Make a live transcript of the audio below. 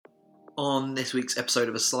On this week's episode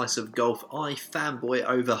of A Slice of Golf, I fanboy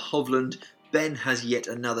over Hovland. Ben has yet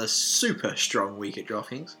another super strong week at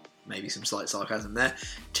DraftKings. Maybe some slight sarcasm there.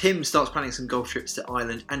 Tim starts planning some golf trips to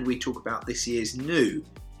Ireland, and we talk about this year's new,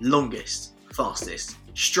 longest, fastest,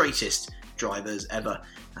 straightest drivers ever.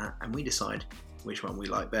 And we decide which one we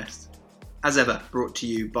like best. As ever, brought to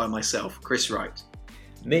you by myself, Chris Wright.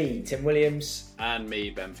 Me, Tim Williams. And me,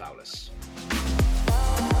 Ben Fowlis.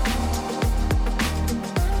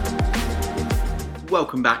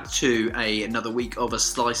 Welcome back to another week of A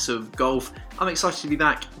Slice of Golf. I'm excited to be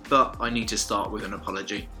back, but I need to start with an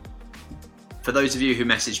apology. For those of you who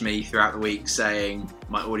messaged me throughout the week saying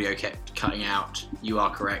my audio kept cutting out, you are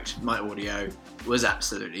correct. My audio was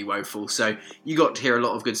absolutely woeful. So you got to hear a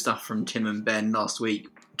lot of good stuff from Tim and Ben last week,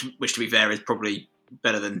 which to be fair is probably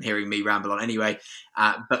better than hearing me ramble on anyway.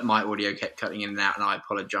 But my audio kept cutting in and out, and I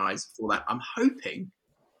apologise for that. I'm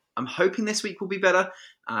hoping this week will be better,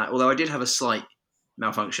 although I did have a slight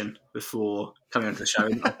malfunction before coming onto the show,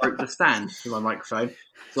 and I broke the stand with my microphone,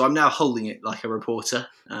 so I'm now holding it like a reporter,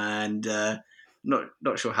 and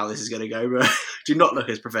not sure how this is going to go, but do not look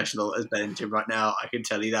as professional as Ben and Tim right now, I can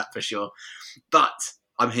tell you that for sure. But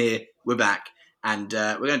I'm here, we're back, and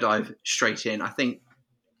we're going to dive straight in. I think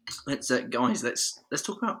let's talk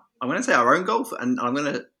about, I'm going to say our own golf, and I'm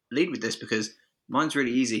going to lead with this because mine's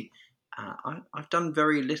really easy. I've done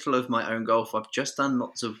very little of my own golf. I've just done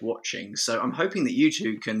lots of watching. So I'm hoping that you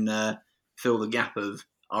two can fill the gap of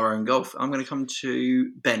our own golf. I'm going to come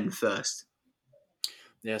to Ben first.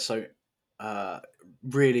 Yeah, so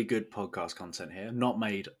really good podcast content here. Not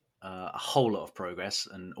made a whole lot of progress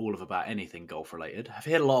and all of about anything golf related. I've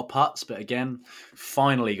hit a lot of putts, but again,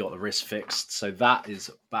 finally got the wrist fixed. So that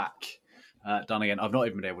is back done again. I've not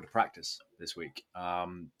even been able to practice this week.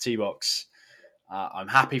 T-Box, I'm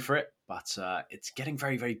happy for it. But it's getting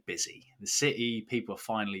very, very busy. The city, people are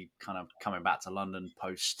finally kind of coming back to London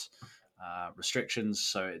post restrictions.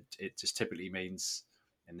 So it just typically means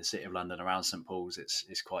in the city of London around St. Paul's,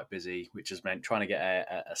 it's quite busy, which has meant trying to get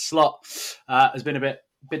a slot has been a bit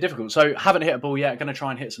difficult. So haven't hit a ball yet. Going to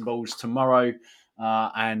try and hit some balls tomorrow.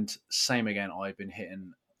 And same again, I've been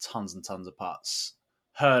hitting tons and tons of putts.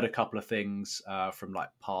 Heard a couple of things from like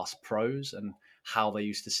past pros and how they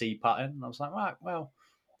used to see putting. And I was like, right, well,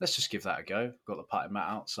 let's just give that a go. Got the putting mat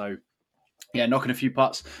out. So, yeah, knocking a few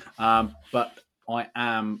putts. But I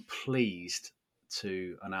am pleased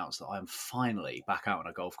to announce that I am finally back out on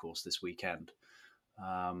a golf course this weekend.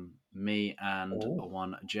 Me and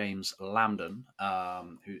one James Lambden,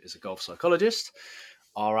 who is a golf psychologist,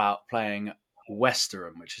 are out playing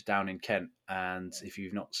Westerham, which is down in Kent. And if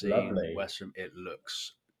you've not seen Westerham, it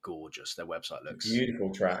looks gorgeous. Their website looks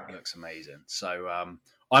beautiful track. It looks amazing. So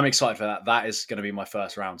I'm excited for that. That is going to be my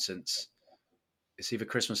first round since it's either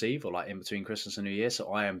Christmas Eve or like in between Christmas and New Year.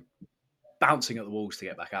 So I am bouncing at the walls to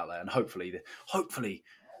get back out there, and hopefully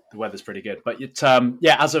the weather's pretty good. But it,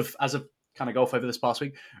 as of kind of golf over this past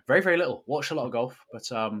week, very, very little. Watched a lot of golf, but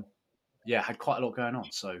had quite a lot going on.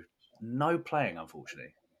 So no playing,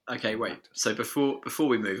 unfortunately. Okay, wait. So before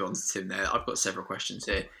we move on to Tim there, I've got several questions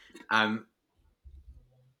here.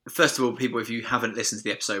 First of all, people, if you haven't listened to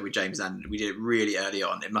the episode with James and we did it really early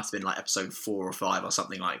on, it must have been like episode 4 or 5 or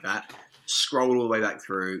something like that. Scroll all the way back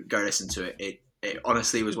through, go listen to it. It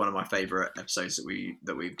honestly was one of my favourite episodes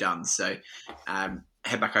that we've done. So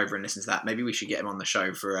head back over and listen to that. Maybe we should get him on the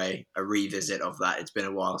show for a revisit of that. It's been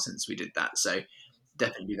a while since we did that, so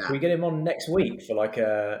definitely do that. Can we get him on next week for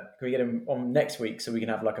can we get him on next week so we can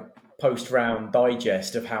have like a post-round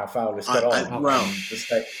digest of how Fowler's got on?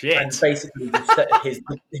 And basically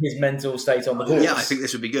his mental state on the course. Yeah, I think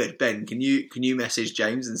this would be good. Ben, can you message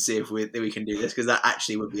James and see if we can do this? Because that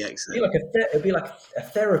actually would be excellent. It'd be like a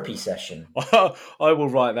therapy session. I will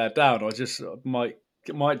write that down. I just might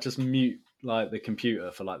just mute like the computer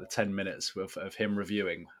for like the 10 minutes of him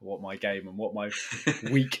reviewing what my game and what my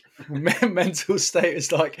weak mental state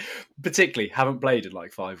is like. Particularly, haven't played in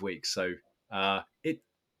like 5 weeks, so it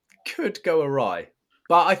could go awry.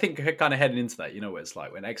 But I think kind of heading into that, you know what it's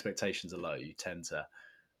like when expectations are low, you tend to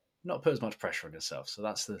not put as much pressure on yourself. So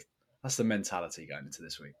that's the mentality going into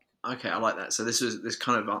this week. Okay, I like that. So this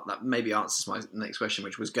kind of that maybe answers my next question,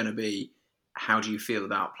 which was going to be, how do you feel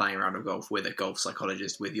about playing around with golf with a golf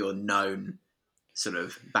psychologist with your known sort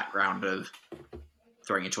of background of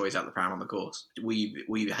throwing your toys out the pram on the course? Will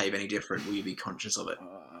you behave any different? Will you be conscious of it?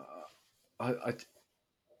 I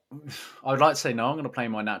would like to say no, I'm going to play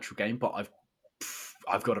my natural game, but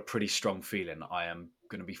I've got a pretty strong feeling I am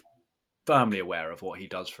going to be firmly aware of what he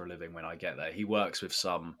does for a living when I get there. He works with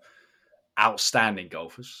some outstanding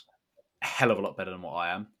golfers, a hell of a lot better than what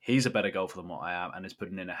I am. He's a better golfer than what I am and is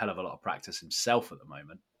putting in a hell of a lot of practice himself at the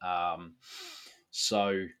moment.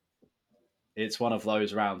 So it's one of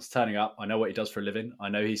those rounds. Turning up, I know what he does for a living. I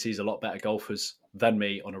know he sees a lot better golfers than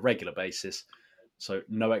me on a regular basis. So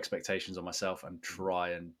no expectations on myself, and try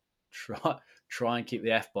and keep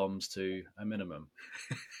the F-bombs to a minimum.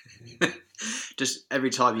 Just every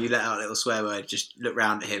time you let out a little swear word, just look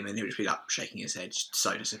round at him and he'll just be like shaking his head, just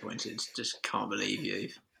so disappointed. Just can't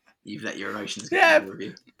believe you've let your emotions get over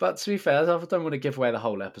you. But to be fair, I don't want to give away the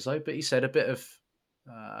whole episode, but he said a bit of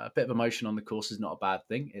emotion on the course is not a bad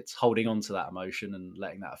thing. It's holding on to that emotion and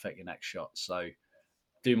letting that affect your next shot. So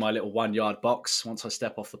do my little 1 yard box. Once I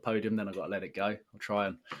step off the podium, then I've got to let it go. I'll try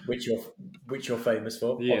and... Which you're famous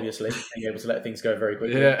for, obviously, being able to let things go very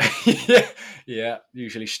quickly. Yeah.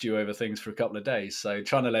 Usually stew over things for a couple of days. So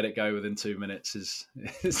trying to let it go within 2 minutes is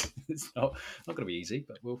not going to be easy,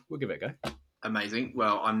 but we'll give it a go. Amazing.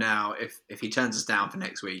 Well, I'm now, if he turns us down for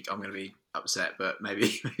next week, I'm going to be upset, but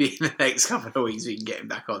maybe in the next couple of weeks we can get him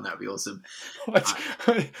back on. That'd be awesome.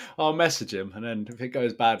 I'll message him, and then if it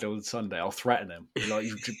goes badly on Sunday, I'll threaten him. Like,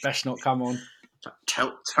 you best not come on.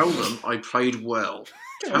 Tell them I played well.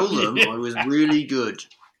 Tell them I was really good.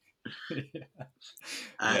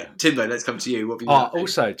 Timbo, let's come to you. What have you got?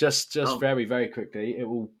 Also, just very, very quickly, it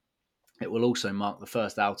will also mark the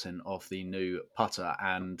first outing of the new putter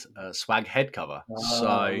and swag head cover.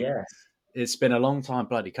 Yes. It's been a long time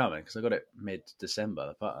bloody coming, because I got it mid-December,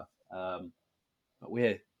 the putter. But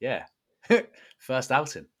we're, first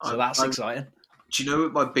outing. So that's exciting. Do you know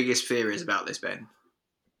what my biggest fear is about this, Ben?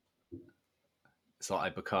 It's like I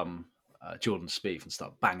become Jordan Spieth and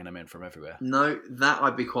start banging them in from everywhere. No, that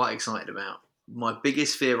I'd be quite excited about. My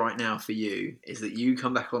biggest fear right now for you is that you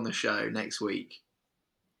come back on the show next week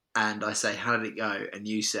and I say, how did it go? And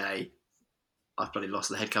you say, I've bloody lost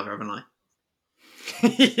the head cover, haven't I?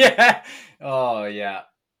 Yeah. Oh, yeah.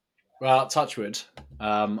 Well, touch wood.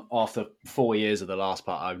 After 4 years of the last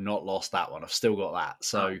part, I've not lost that one. I've still got that.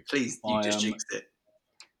 So please, you just jinxed it.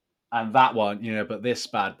 And that one, but this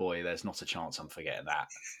bad boy, there's not a chance I'm forgetting that.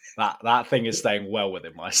 That thing is staying well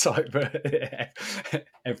within my sight, but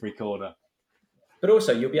every corner. But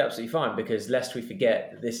also, you'll be absolutely fine, because lest we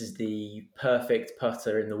forget, this is the perfect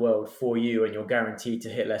putter in the world for you, and you're guaranteed to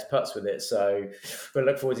hit less putts with it. So we'll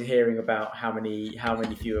look forward to hearing about how many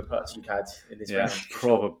fewer putts you've had in this round.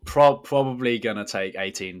 Probably going to take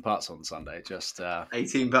 18 putts on Sunday. Just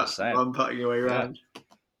 18 putts, one putting your way around. Yeah.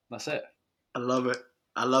 That's it. I love it.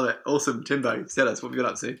 Awesome. Timbo, tell us, what have you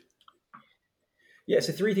got up to? Yeah,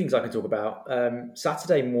 so 3 things I can talk about.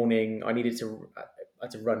 Saturday morning, I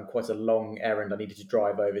had to run quite a long errand. I needed to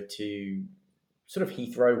drive over to sort of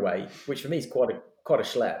Heathrow way, which for me is quite a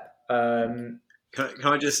schlep. Can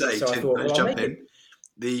I just say, so Tim, let's jump in.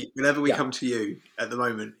 Whenever we come to you at the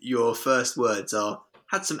moment, your first words are,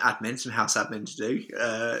 had some house admin to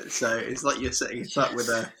do. So it's like you're setting us up with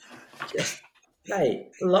a... Mate,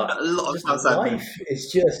 a lot of house admin. Life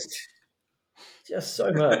is just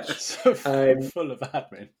so much. Full of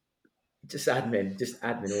admin. Just admin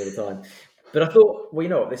all the time. But I thought, well, you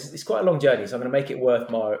know what, it's quite a long journey, so I'm going to make it worth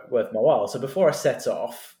my while. So before I set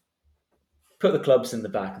off, put the clubs in the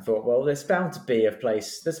back and thought, well, there's bound to be a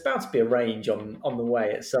range on the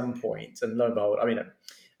way at some point. And lo and behold, I mean,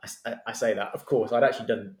 I say that, of course, I'd actually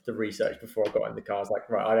done the research before I got in the car. I was like,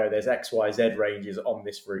 right, I know there's X, Y, Z ranges on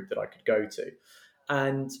this route that I could go to.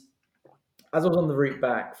 And as I was on the route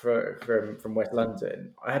back from West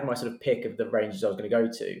London, I had my sort of pick of the ranges I was going to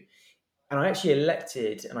go to. And I actually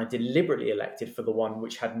deliberately elected for the one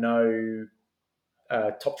which had no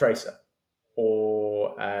top tracer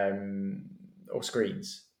or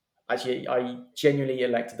screens. Actually, I genuinely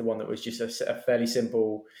elected the one that was just a fairly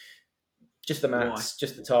simple, just the mats,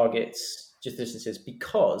 just the targets, just distances,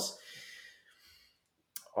 because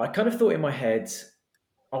I kind of thought in my head,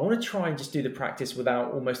 I want to try and just do the practice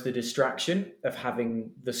without almost the distraction of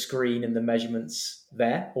having the screen and the measurements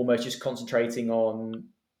there, almost just concentrating on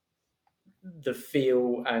the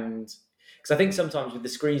feel. And because I think sometimes with the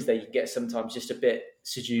screens there, you get sometimes just a bit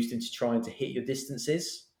seduced into trying to hit your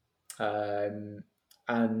distances. And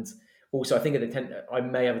also I think I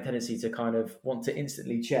may have a tendency to kind of want to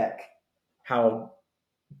instantly check how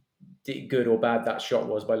good or bad that shot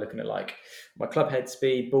was by looking at like my club head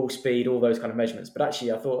speed, ball speed, all those kind of measurements. But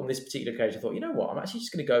actually I thought on this particular occasion, I thought, you know what, I'm actually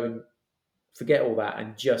just going to go and forget all that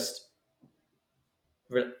and just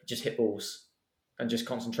hit balls and just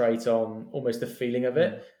concentrate on almost the feeling of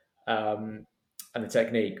it and the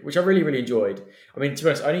technique, which I really, really enjoyed. I mean, to be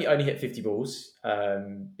honest, I only hit 50 balls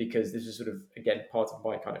because this was sort of, again, part of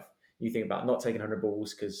my kind of new thing about not taking 100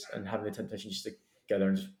 balls and having the temptation just to go there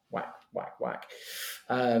and just whack, whack, whack.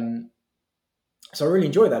 So I really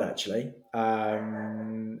enjoyed that actually.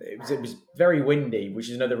 It was very windy, which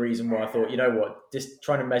is another reason why I thought, you know what, just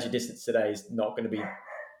trying to measure distance today is not going to be.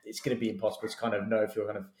 It's going to be impossible to kind of know if you're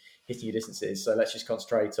kind of hitting your distances. So let's just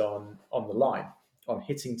concentrate on the line, on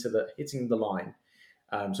hitting the line.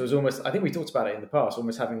 So it was almost. I think we talked about it in the past,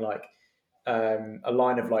 almost having like a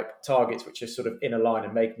line of like targets which are sort of in a line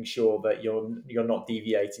and making sure that you're not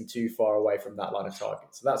deviating too far away from that line of target.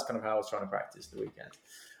 So that's kind of how I was trying to practice the weekend.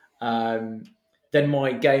 Then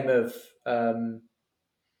my game of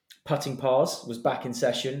putting pars was back in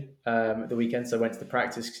session at the weekend. So I went to the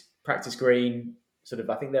practice green. Sort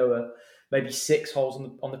of, I think there were maybe 6 holes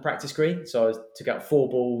on the practice green. So I took out 4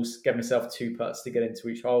 balls, gave myself 2 putts to get into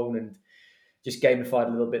each hole, and just gamified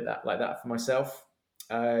a little bit like that for myself.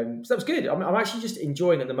 So that was good. I'm actually just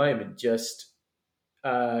enjoying at the moment just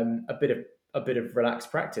a bit of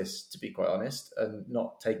relaxed practice, to be quite honest, and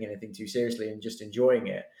not taking anything too seriously and just enjoying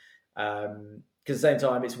it. Because at the same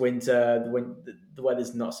time, it's winter, the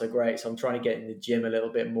weather's not so great, so I'm trying to get in the gym a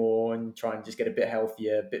little bit more and try and just get a bit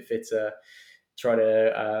healthier, a bit fitter. Try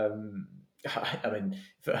to, I mean,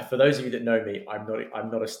 for those of you that know me, I'm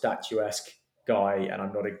not a statuesque guy, and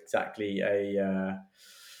I'm not exactly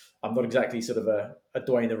sort of a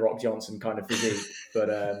Dwayne the Rock Johnson kind of physique, but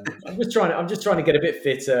I'm just trying to get a bit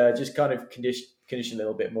fitter, just kind of condition a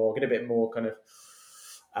little bit more, get a bit more kind of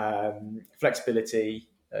flexibility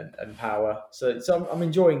and power. So I'm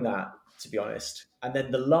enjoying that, to be honest. And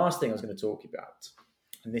then the last thing I was going to talk about,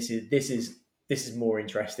 and this is more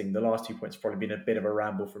interesting. The last 2 points have probably been a bit of a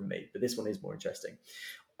ramble from me, but this one is more interesting.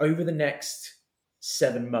 Over the next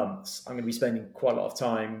 7 months, I'm going to be spending quite a lot of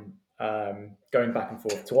time going back and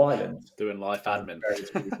forth to Ireland, doing life admin.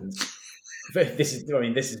 This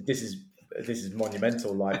is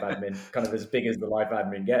monumental life admin, kind of as big as the life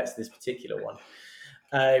admin gets. This particular one,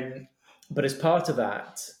 but as part of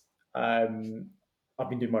that, I've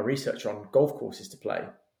been doing my research on golf courses to play,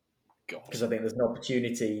 because I think there's an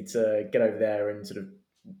opportunity to get over there and sort of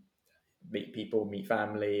meet people, meet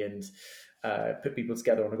family, and put people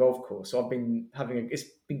together on a golf course. So it's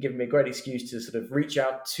been giving me a great excuse to sort of reach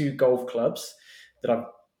out to golf clubs that I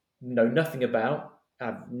know nothing about,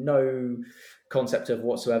 have no concept of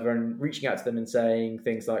whatsoever, and reaching out to them and saying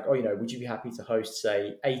things like, oh, would you be happy to host,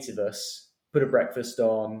 say, 8 of us, put a breakfast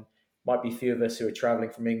on, might be a few of us who are traveling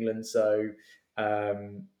from England, so I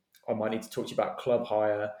might need to talk to you about club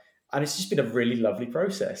hire. And it's just been a really lovely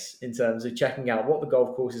process in terms of checking out what the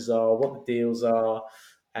golf courses are, what the deals are,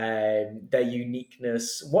 their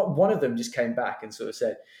uniqueness. One of them just came back and sort of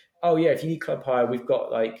said, oh yeah, if you need club hire, we've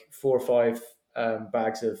got like 4 or 5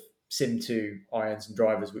 bags of Sim 2 irons and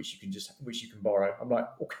drivers which you can borrow. I'm like,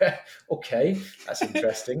 okay, that's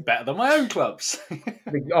interesting. Better than my own clubs.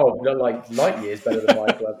 Like light years better than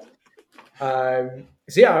my clubs.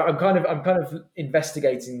 So yeah, I'm kind of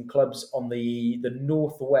investigating clubs on the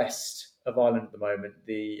northwest of Ireland at the moment.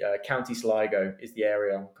 The County Sligo is the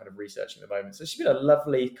area I'm kind of researching at the moment. So it's been a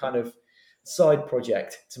lovely kind of side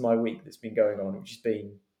project to my week that's been going on, which has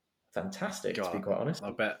been fantastic, to be quite honest.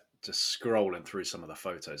 I bet just scrolling through some of the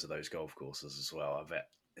photos of those golf courses as well, I bet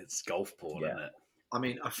it's golf porn, isn't it? I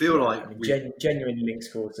mean, I feel like genuine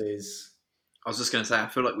links courses. I was just going to say, I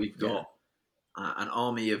feel like we've got an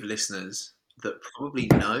army of listeners that probably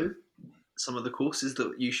know some of the courses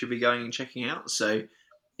that you should be going and checking out. So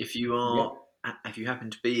if you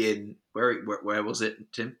happen to be in, where was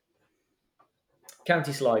it, Tim?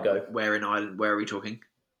 County Sligo. Where in Ireland? Where are we talking?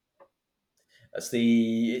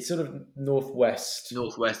 It's sort of northwest of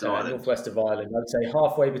Ireland. Northwest of Ireland. I would say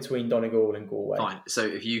halfway between Donegal and Galway. Fine. So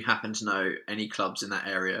if you happen to know any clubs in that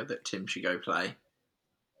area that Tim should go play,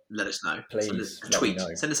 let us know. Please,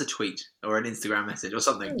 Send us a tweet or an Instagram message or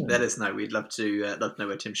something. Let us know. We'd love to know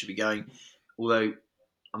where Tim should be going. Although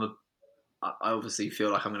I obviously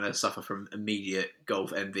feel like I'm going to suffer from immediate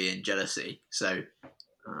golf envy and jealousy. So,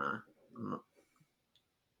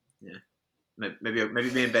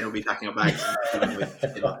 maybe me and Ben will be packing our bags.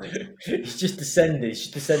 He's just descended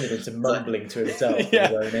into mumbling to himself.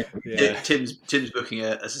 Tim's booking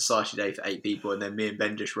a society day for 8 people, and then me and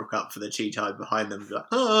Ben just rock up for the tea time behind them. Like,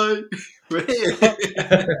 hi, we're here.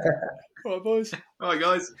 All right, boys. All right,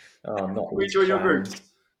 guys. Can we join your group?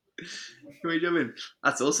 Can we jump in?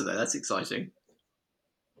 That's awesome, though. That's exciting.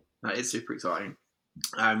 That is super exciting.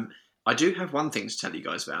 I do have one thing to tell you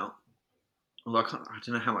guys about. Although I don't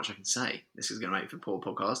know how much I can say. This is going to make for a poor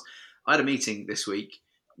podcast. I had a meeting this week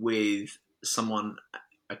with someone,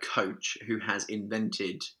 a coach, who has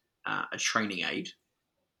invented a training aid.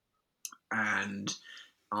 And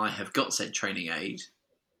I have got said training aid,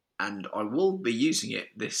 and I will be using it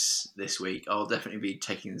this week. I'll definitely be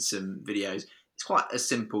taking some videos. it's quite a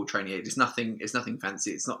simple training aid. It's nothing fancy.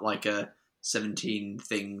 It's not like a 17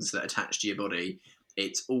 things that attach to your body.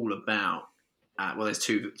 It's all about there's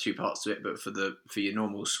two parts to it, but for your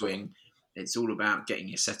normal swing, it's all about getting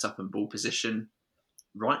your setup and ball position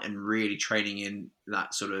right, and really training in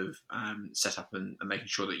that sort of setup and making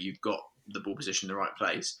sure that you've got the ball position in the right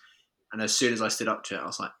place. And as soon as I stood up to it, I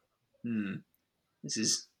was like, this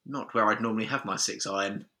is not where I'd normally have my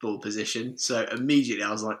 6-iron ball position. So immediately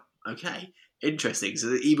I was like, okay, interesting. So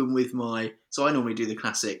that even with so I normally do the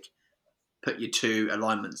classic, put your 2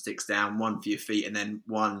 alignment sticks down, one for your feet, and then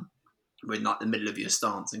one in like the middle of your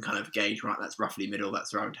stance, and kind of gauge, right, that's roughly middle,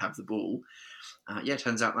 that's where I would have the ball.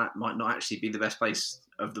 Turns out that might not actually be the best place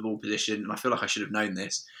of the ball position, and I feel like I should have known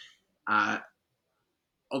this.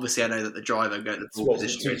 Obviously, I know that the driver go to the ball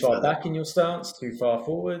position. Too far back in your stance, too far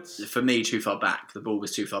forwards? For me, too far back. The ball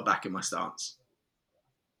was too far back in my stance.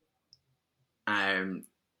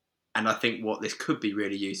 And I think what this could be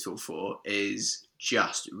really useful for is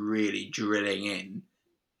just really drilling in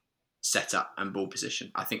setup and ball position.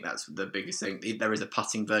 I think that's the biggest thing. There is a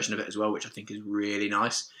putting version of it as well, which I think is really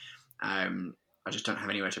nice. I just don't have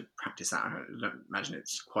anywhere to practice that. I don't imagine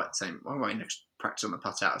it's quite the same. Well, I next practice on the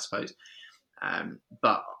putt out, I suppose.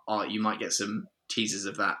 But you might get some teasers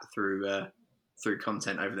of that through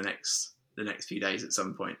content over the next few days at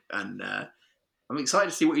some point. And I'm excited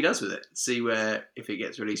to see what he does with it. See if it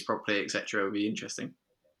gets released properly, etc. It'll be interesting.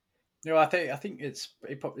 You know, I think it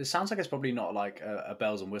sounds like it's probably not like a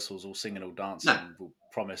bells and whistles, all singing, all dancing. No. Will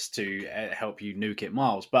promise to help you nuke it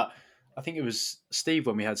miles. But I think it was Steve,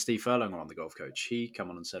 when we had Steve Furlong on the golf coach, he come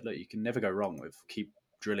on and said, look, you can never go wrong with keep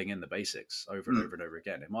drilling in the basics over and over and over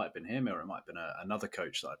again. It might have been him, or it might have been another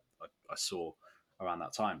coach that I saw around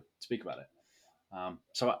that time speak about it.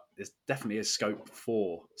 So there definitely is scope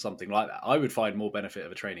for something like that. I would find more benefit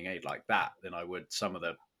of a training aid like that than I would some of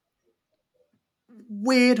the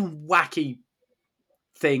weird and wacky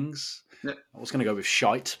things. Yep. I was going to go with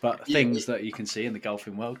shite, but things that you can see in the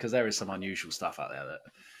golfing world, because there is some unusual stuff out there that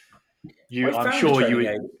I'm sure you would.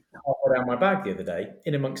 Halfway down my bag the other day,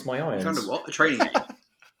 in amongst my irons. You found a what? A training aid?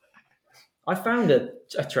 I found a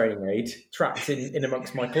training aid trapped in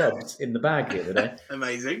amongst my clubs in the bag the other day.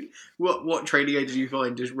 Amazing. What training aid did you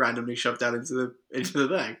find just randomly shoved down into the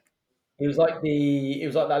bag? It was like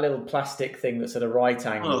that little plastic thing that's at a right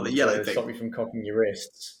angle. Oh, the yellow to thing. Stop you from cocking your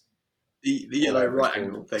wrists. The yellow right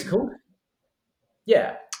angle thing. It's called?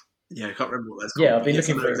 Yeah. Yeah, I can't remember what that's called. Yeah, I've been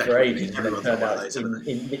looking for it for ages, and it turned out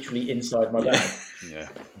literally inside my bag.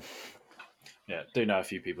 Yeah. Do know a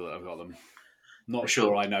few people that have got them. Not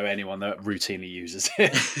sure I know anyone that routinely uses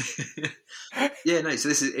it. So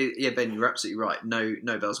this is Ben, you're absolutely right. No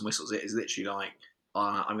bells and whistles. It is literally like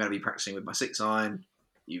I'm going to be practicing with my 6-iron.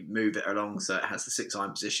 You move it along so it has the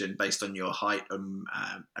 6-iron position based on your height, and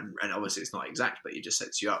obviously it's not exact, but it just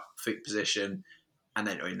sets you up feet position, and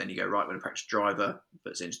then you go right when I practice driver,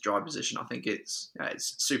 puts it into drive position. I think it's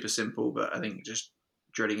super simple, but I think just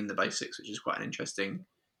drilling in the basics, which is quite an interesting.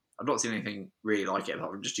 I've not seen anything really like it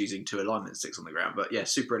apart from just using 2 alignment sticks on the ground, but yeah,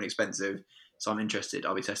 super inexpensive. So I'm interested.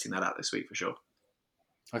 I'll be testing that out this week for sure.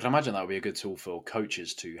 I can imagine that would be a good tool for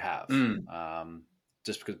coaches to have.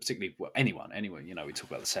 Just because particularly anyone, we talk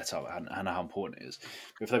about the setup and how important it is.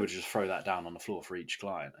 But if they were to just throw that down on the floor for each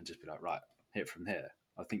client and just be like, right, hit from here,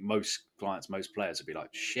 I think most clients, most players would be like,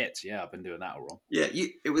 shit, yeah, I've been doing that all wrong. Yeah,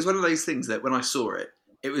 it was one of those things that when I saw it,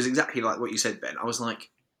 it was exactly like what you said, Ben. I was like,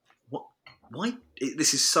 what? Why?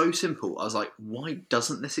 This is so simple. I was like, why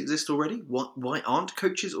doesn't this exist already? Why aren't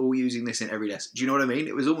coaches all using this in every lesson? Do you know what I mean?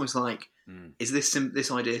 It was almost like, is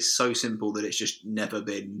this idea so simple that it's just never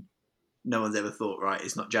been... No one's ever thought, right,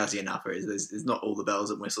 it's not jazzy enough, or there's not all the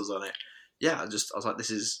bells and whistles on it. Yeah, I was like,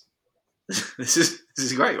 this is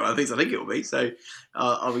great. Well, I think it will be. So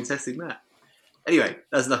I'll be testing that. Anyway,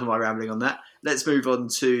 that's enough of my rambling on that. Let's move on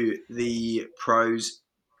to the pros.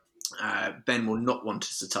 Ben will not want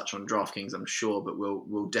us to touch on DraftKings, I'm sure, but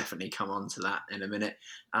we'll definitely come on to that in a minute.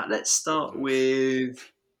 Let's start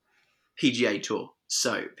with PGA Tour.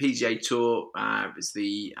 So PGA Tour is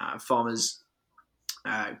the Farmers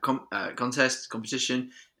competition,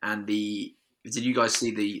 and did you guys see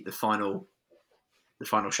the final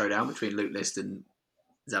showdown between Luke List and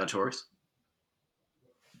Zalatoris?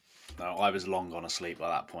 No, I was long gone asleep by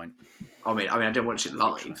that point. I mean, I didn't watch it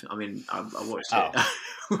live. I mean, I watched it.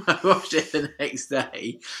 I watched it the next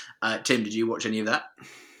day. Tim, did you watch any of that?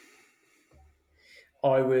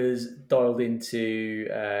 I was dialed into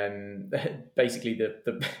basically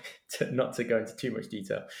the not to go into too much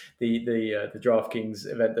detail. The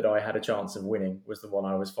DraftKings event that I had a chance of winning was the one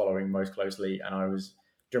I was following most closely, and I was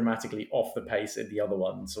dramatically off the pace in the other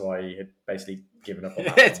one, so I had basically given up on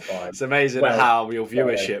that It's amazing how your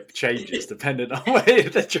viewership changes depending on where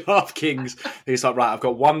the DraftKings. He's like, right, I've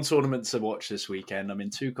got one tournament to watch this weekend. I'm in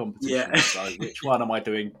 2 competitions, so which one am I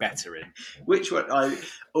doing better in? Which one? I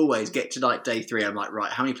always get to like day 3. I'm like,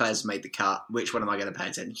 right, how many players made the cut? Which one am I going to pay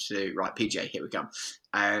attention to? Right, PGA, here we come.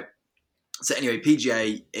 So anyway,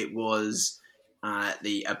 PGA, it was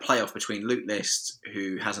a playoff between Luke List,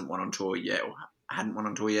 who hasn't won on tour yet, or hadn't won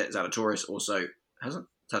on tour yet. Zalatoris also hasn't.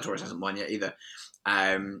 Zalatoris hasn't won yet either.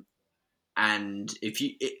 And if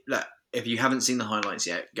you haven't seen the highlights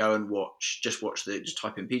yet, go and just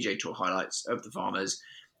type in PGA Tour highlights of the Farmers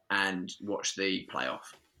and watch the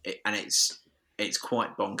playoff. It's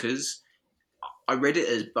quite bonkers. I read it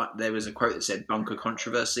as, but there was a quote that said bunker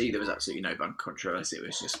controversy. There was absolutely no bunker controversy. It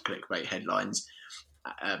was just clickbait headlines.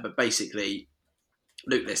 But basically,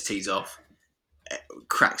 Luke List tees off. It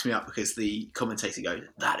cracks me up because the commentator goes,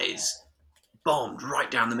 "That is bombed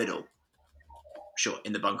right down the middle." Sure,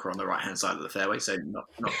 in the bunker on the right-hand side of the fairway, so not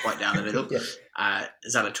quite down the middle.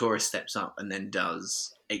 Zalatoris steps up and then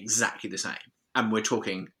does exactly the same. And we're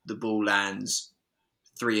talking the ball lands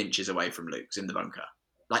 3 inches away from Luke's in the bunker.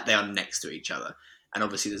 Like they are next to each other. And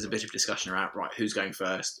obviously there's a bit of discussion around, right, who's going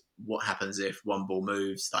first? What happens if one ball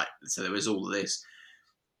moves? So there was all of this.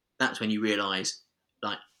 That's when you realise,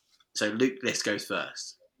 so Luke List goes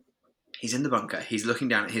first. He's in the bunker. He's looking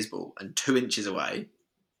down at his ball, and 2 inches away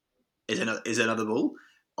is another ball.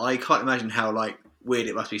 I can't imagine how weird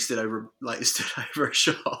it must be stood over a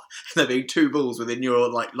shot. There being 2 balls within your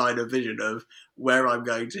line of vision of where I'm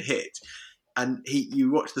going to hit. And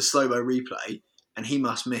you watch the slow-mo replay, and he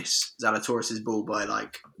must miss Zalatoris' ball by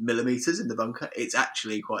millimeters in the bunker. It's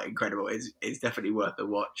actually quite incredible. It's definitely worth a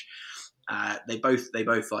watch. They both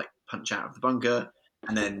punch out of the bunker,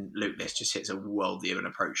 and then Luke List just hits a worldly of an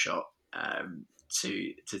approach shot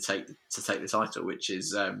to take the title, which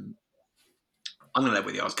is I'm going to live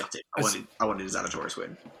with you. I was gutted. I wanted a Zalatoris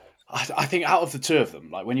win. I think out of the 2 of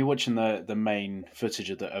them, when you're watching the main footage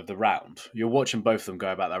of the round, you're watching both of them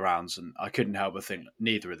go about their rounds, and I couldn't help but think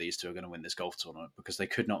neither of these 2 are going to win this golf tournament because they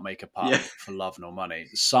could not make a putt for love nor money.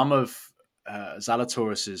 Some of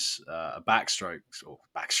Zalatoris's backstroke,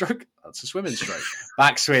 that's a swimming stroke,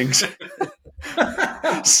 backswings.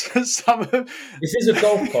 This is a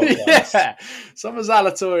golf podcast. Yeah, some of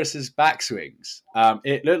Zalatoris's backswings.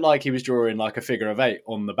 It looked like he was drawing a figure of 8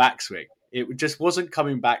 on the backswing. It just wasn't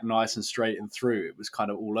coming back nice and straight and through. It was kind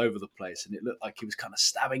of all over the place, and it looked like he was kind of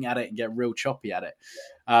stabbing at it and getting real choppy at it.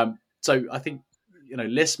 So I think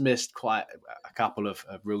List missed quite a couple of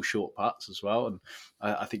real short putts as well, and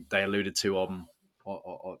I think they alluded to on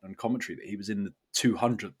commentary that he was in the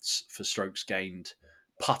 200ths for strokes gained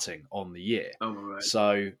putting on the year. Oh, right.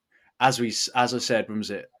 So as I said, when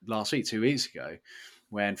was it last week, 2 weeks ago,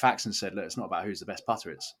 when Faxon said, look, it's not about who's the best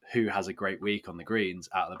putter, it's who has a great week on the greens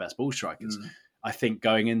out of the best ball strikers. I think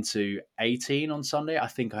going into 18 on Sunday, I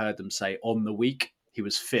think I heard them say on the week he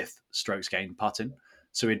was 5th strokes gained putting.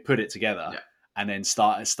 So he'd put it together and then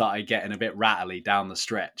started getting a bit rattly down the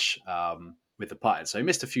stretch with the putting. So he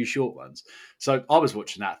missed a few short ones. So I was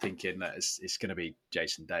watching that thinking that it's going to be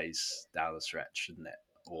Jason Day's down the stretch, isn't it?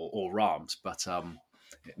 Or Rahm's, but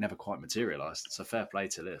it never quite materialised. So fair play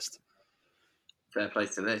to List. Fair play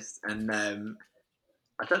to List. And I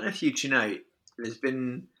don't know if you know, there's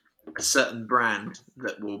been a certain brand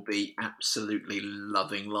that will be absolutely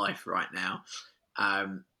loving life right now.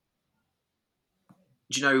 Do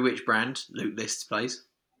you know which brand Luke List plays?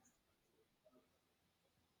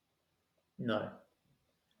 No.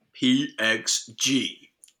 PXG.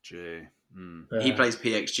 He plays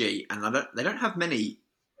PXG, and they don't have many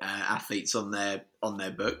athletes on their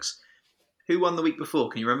books. Who won the week before?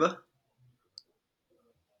 Can you remember?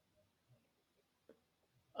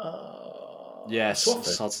 Yes, Sutton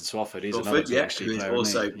Swafford. He's another PXG who is player,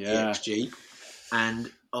 also PXG.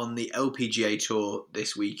 And on the LPGA Tour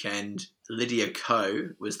this weekend, Lydia Ko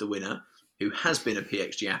was the winner, who has been a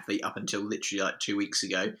PXG athlete up until literally 2 weeks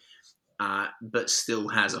ago, but still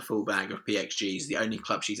has a full bag of PXGs. The only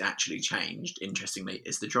club she's actually changed, interestingly,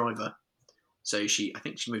 is the driver. So I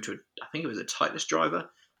think she moved to it was a Titleist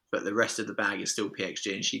driver, but the rest of the bag is still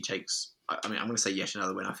PXG, and she takes. I'm going to say yet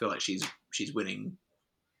another win. I feel like she's winning,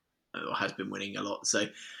 or has been winning a lot. So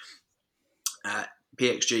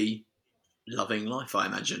PXG loving life, I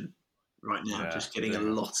imagine, right now, just getting a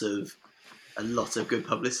lot of good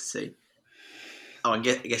publicity. Oh, and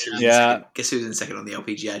guess who's in second on the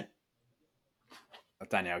LPGA?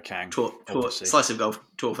 Danielle Kang. Slice of Golf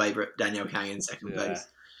Tour favourite, Danielle Kang in second place.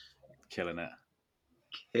 Killing it.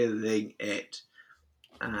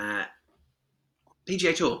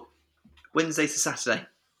 PGA Tour, Wednesday to Saturday.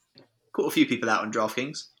 Caught a few people out on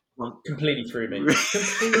DraftKings. Completely threw me.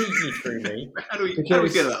 Completely threw me. How do we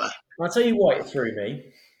feel about that? I'll tell you why it threw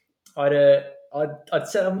me. I'd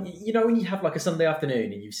said, when you have like a Sunday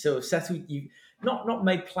afternoon and you've sort of settled, you not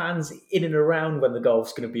made plans in and around when the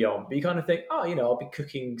golf's going to be on, but you kind of think, I'll be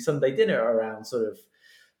cooking Sunday dinner around sort of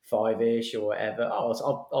 5-ish or whatever.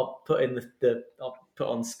 I'll put in I'll put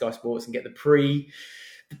on Sky Sports and get the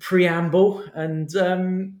preamble, and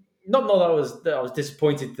not that I was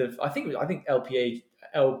disappointed that I think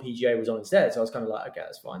LPGA was on instead, so I was kind of like, okay,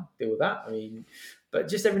 that's fine, deal with that. I mean, but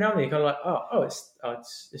just every now and then you're kind of like,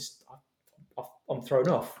 I'm thrown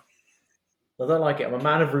off. I don't like it. I'm a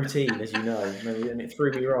man of routine, as you know, and it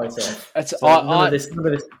threw me right off. None of this.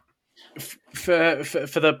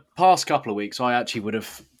 For the past couple of weeks, I actually would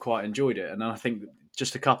have quite enjoyed it, and I think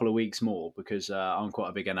just a couple of weeks more because I'm quite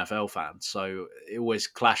a big NFL fan, so it always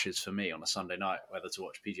clashes for me on a Sunday night whether to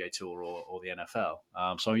watch PGA Tour or the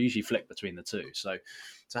NFL. So I usually flick between the two. So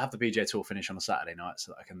to have the PGA Tour finish on a Saturday night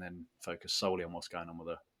so that I can then focus solely on what's going on with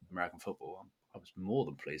the American football, I was more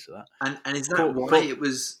than pleased with that. And is that why it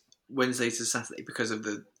was Wednesday to Saturday, because of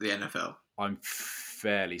the NFL? I'm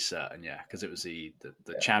fairly certain, yeah, because it was the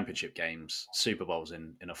championship games, Super Bowls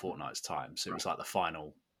in a fortnight's time, so it was like the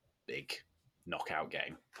final big knockout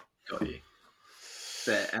game. Got you.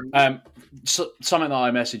 So, something that I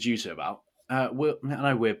messaged you two about. I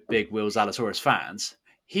know we're big Will Zalatoris fans.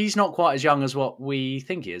 He's not quite as young as what we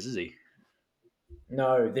think he is he?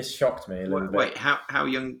 No, this shocked me a little bit. Wait, how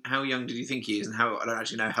young did you think he is, and I don't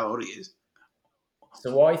actually know how old he is.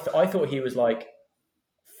 So I thought he was like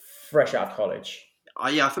fresh out of college.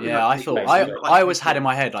 I always had in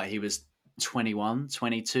my head like he was 21,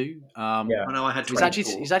 22. I know I had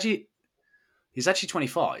 24. He's actually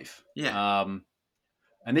 25. Yeah.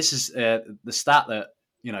 And this is the stat that,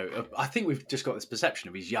 I think we've just got this perception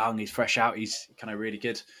of he's young, he's fresh out, he's kind of really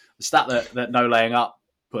good. The stat that No Laying Up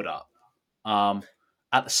put up,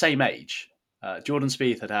 at the same age, Jordan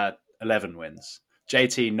Spieth had 11 wins,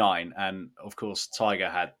 JT 9, and of course Tiger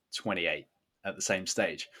had 28 at the same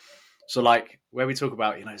stage. So like where we talk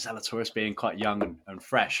about, Zalatoris being quite young and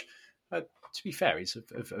fresh, to be fair, he's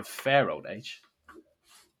a fair old age.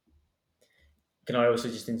 Can I also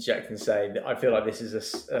just interject and say that I feel like this is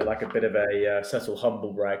a bit of a subtle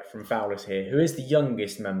humble brag from Fowlers here, who is the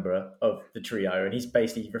youngest member of the trio, and he's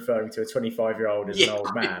basically referring to a 25-year-old as an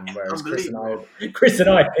old man, whereas Chris and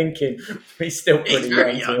I are thinking he's still pretty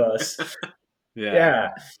young to us. Yeah.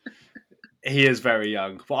 He is very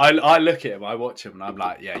young. But I look at him, I watch him, and I'm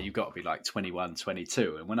like, yeah, you've got to be like 21,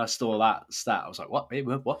 22. And when I saw that stat, I was like, what?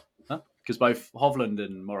 What? Huh? Because both Hovland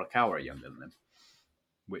and Morikawa are younger than him,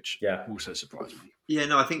 which also surprised me. Yeah,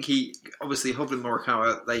 no, I think obviously Hovland and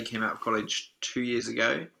Morikawa, they came out of college 2 years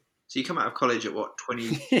ago. So you come out of college at what,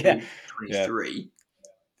 22, 23? Yeah.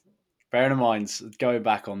 Bearing in mind, going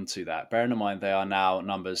back onto that, bearing in mind they are now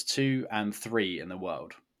numbers 2 and 3 in the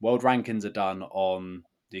world. World rankings are done on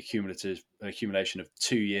the accumulation of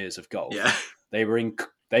 2 years of golf. Yeah. They were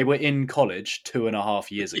in college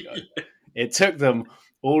 2.5 years ago. It took them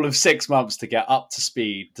all of 6 months to get up to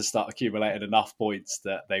speed to start accumulating enough points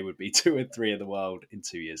that they would be 2 and 3 in the world in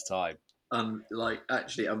 2 years' time.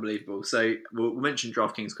 Actually unbelievable. So we'll mention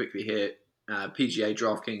DraftKings quickly here. PGA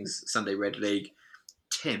DraftKings Sunday Red League.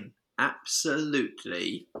 Tim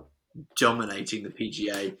absolutely dominating the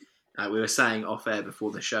PGA. We were saying off air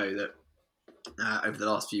before the show that over the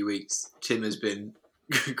last few weeks, Tim has been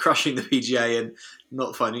crushing the PGA and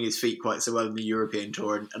not finding his feet quite so well in the European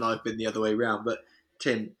Tour, and I've been the other way around. But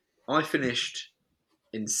Tim, I finished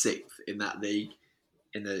in 6th in that league,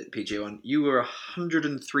 in the PGA one. You were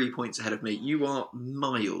 103 points ahead of me. You are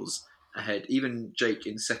miles ahead. Even Jake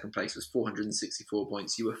in 2nd place was 464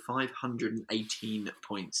 points. You were 518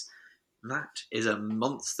 points. That is a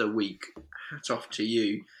monster week. Hat off to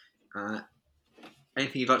you.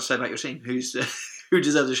 Anything you'd like to say about your team? Who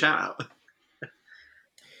deserves a shout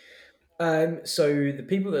out? So the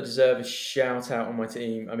people that deserve a shout out on my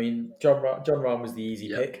team, I mean, John Rahm was the easy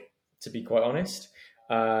pick, to be quite honest.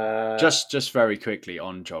 Just very quickly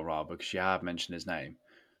on John Rahm, because you have mentioned his name.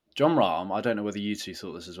 John Rahm, I don't know whether you two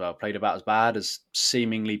thought this as well, played about as bad as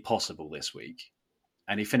seemingly possible this week.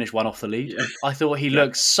 And he finished 1 off the lead. Yeah. I thought he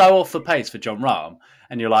looked so off the pace for John Rahm.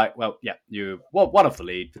 And you're like, well, yeah, you're 1 off the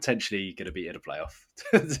lead, potentially going to be in a playoff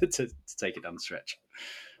to take it down the stretch.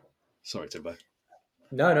 Sorry, Timbo.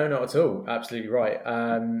 No, not at all. Absolutely right.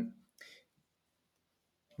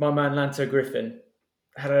 My man Lanto Griffin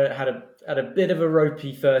had a bit of a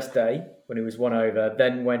ropey first day when he was 1 over,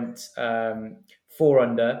 then went 4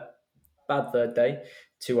 under, bad third day,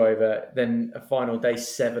 2 over, then a final day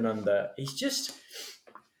 7 under. He's just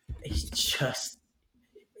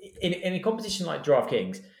in a competition like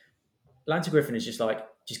DraftKings, Lance Griffin is just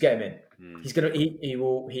get him in. He's gonna he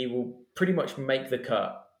will pretty much make the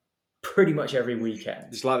cut pretty much every weekend.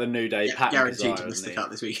 It's like the New Day Pat guaranteed to miss the cut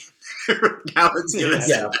this week. I'll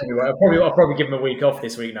probably give him a week off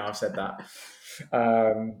this week now I've said that.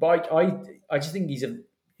 But I just think he's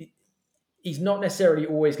not necessarily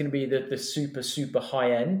always going to be the super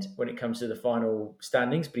high end when it comes to the final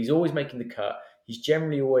standings, but he's always making the cut. He's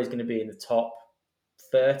generally always going to be in the top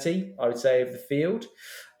 30, I would say, of the field.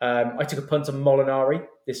 I took a punt on Molinari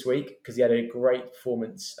this week because he had a great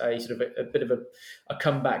performance. He's sort of a bit of a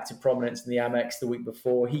comeback to prominence in the Amex the week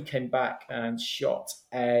before. He came back and shot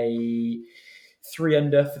a 3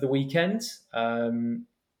 under for the weekend. So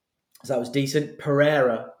that was decent.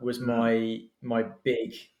 Pereira was my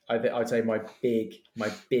big, I'd say my big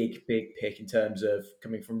pick in terms of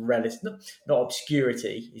coming from relative, not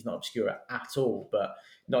obscurity. He's not obscure at all, but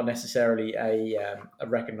not necessarily a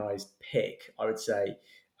recognised pick, I would say.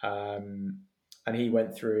 And he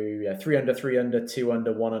went through 3 under, 2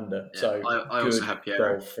 under, 1 under. Yeah, so I also have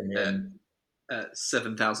Pierre from him.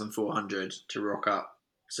 7,400 to rock up,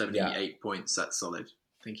 78 points. That's solid.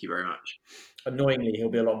 Thank you very much. Annoyingly, he'll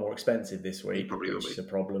be a lot more expensive this week, he probably which will be. Is a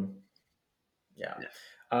problem. Yeah.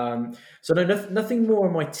 So nothing more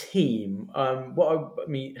on my team.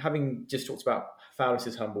 Having just talked about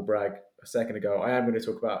Fowler's humble brag a second ago, I am going to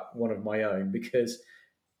talk about one of my own because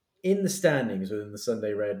in the standings within the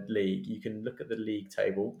Sunday Red League, you can look at the league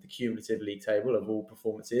table, the cumulative league table of all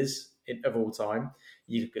performances of all time.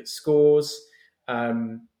 You look at scores.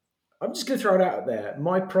 I'm just going to throw it out there.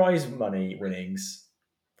 My prize money winnings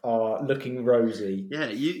are looking rosy. Yeah,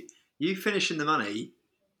 you finish in the money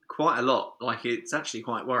quite a lot. Like, it's actually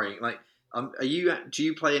quite worrying. Like, do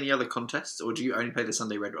you play any other contests, or do you only play the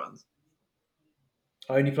Sunday Red ones?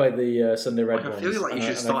 I only play the Sunday Red ones. I feel like you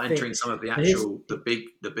should start entering some of the actual the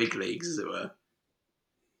big leagues, as it were.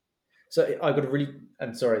 So I've got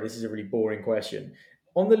this is a really boring question.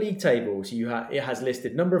 On the league table, so it has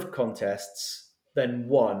listed number of contests, then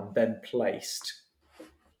won, then placed.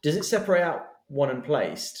 Does it separate out won and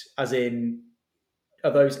placed, as in,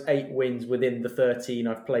 are those 8 wins within the 13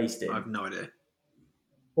 I've placed in? I have no idea.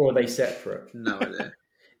 Or are they separate? No idea.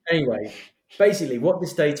 Anyway, basically, what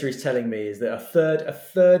this data is telling me is that a third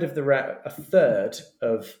of the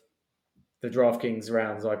DraftKings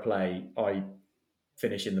rounds I play, I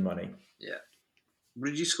finish in the money. Yeah.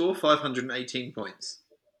 Did you score 518 points?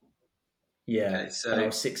 Yeah. Okay, so and I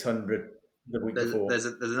was 600 the week before. There's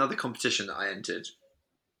another competition that I entered.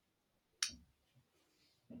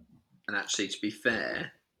 And actually, to be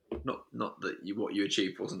fair, not that what you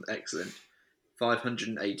achieved wasn't excellent.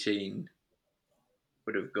 518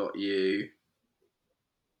 would have got you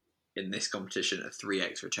in this competition a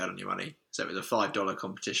 3x return on your money. So it was a $5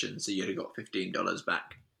 competition, so you'd have got $15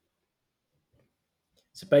 back.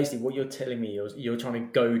 So basically, what you're telling me, you're trying to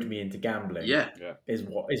goad me into gambling. Yeah. Is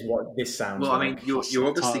what this sounds like. Well, I mean, you're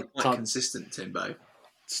obviously quite consistent, Timbo.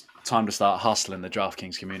 It's time to start hustling the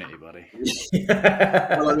DraftKings community, buddy.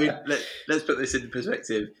 Well, I mean, let's put this into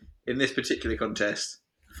perspective. In this particular contest,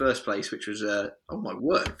 first place, which was oh my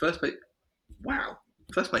word, first place. Wow,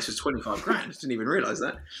 first place was 25 grand. Didn't even realise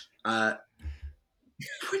that.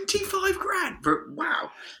 25 grand.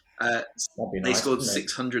 Wow. They scored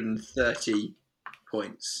 630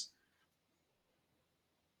 points.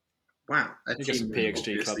 Wow. You get some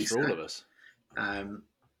PXG clubs for all of us.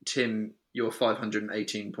 Tim, your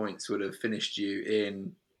 518 points would have finished you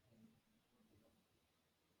in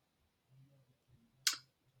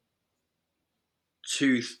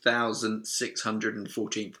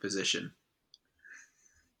 2,614th position.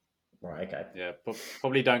 Right. Okay. Yeah.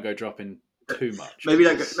 Probably don't go dropping too much. Maybe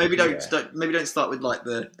don't start with like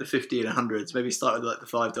the 50 and 100s. Maybe start with like the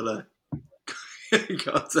 $5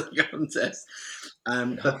 contest.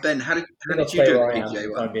 But Ben, how did you do the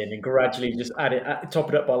PGA one? And gradually just top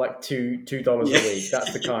it up by like $2 a week.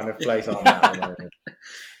 That's the kind of place I'm at the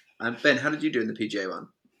moment. Ben, how did you do in the PGA one?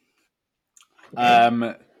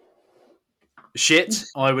 Shit,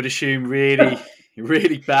 I would assume really,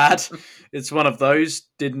 really bad. It's one of those,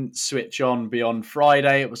 didn't switch on beyond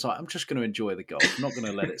Friday. It was like, I'm just going to enjoy the golf. I'm not going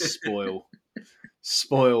to let it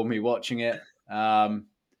spoil me watching it.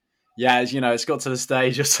 Yeah, as you know, it's got to the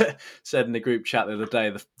stage, I said in the group chat the other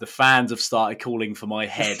day, the fans have started calling for my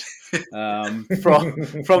head from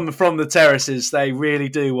the terraces. They really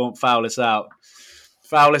do want Fowlis out.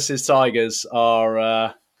 Fowlis' Tigers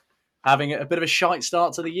are having a bit of a shite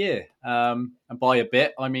start to the year. And by a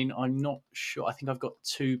bit, I mean, I'm not sure. I think I've got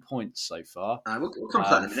 2 points so far. We'll come to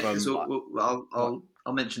that in a minute.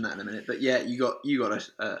 I'll mention that in a minute. But yeah, you got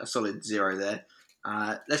a solid 0 there.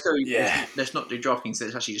 Let's go. Yeah. Let's not do DraftKings.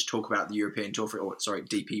 Let's actually just talk about the European Tour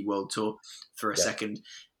DP World Tour for a second.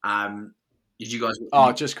 Did you guys?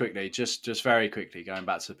 Just quickly, just very quickly, going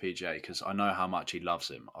back to the PGA because I know how much he loves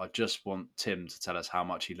him. I just want Tim to tell us how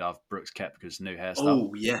much he loved Brooks Koepka's new hairstyle.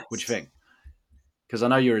 Oh yeah, what do you think? Because I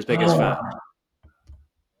know you're his biggest fan.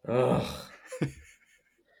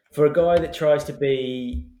 For a guy that tries to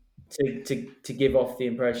be to give off the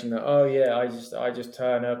impression that I just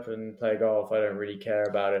turn up and play golf, I don't really care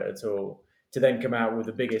about it at all, to then come out with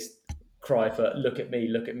the biggest cry for look at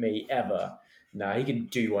me ever. No, he can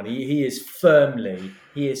do one. He is firmly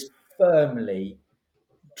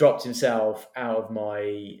dropped himself out of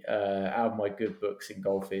my good books in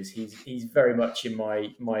golfers. He's very much in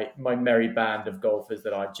my merry band of golfers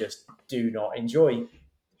that I just do not enjoy,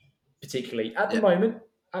 particularly at the moment.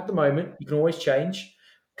 At the moment, you can always change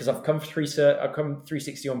because I've come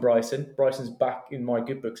 360 on Bryson. Bryson's back in my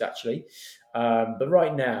good books actually, but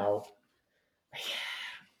right now,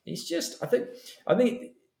 it's just I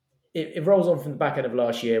think it rolls on from the back end of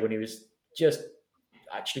last year when he was just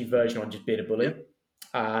actually verging on just being a bully. Yep.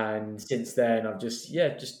 And since then, I've just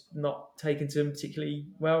not taken to him particularly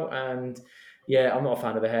well. And I'm not a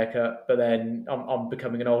fan of the haircut, but then I'm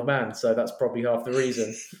becoming an old man. So that's probably half the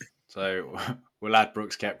reason. So we'll add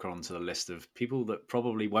Brooks Koepka onto the list of people that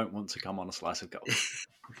probably won't want to come on a slice of golf.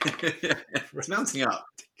 It's mounting up.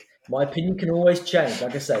 My opinion can always change.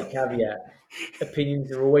 Like I say, caveat.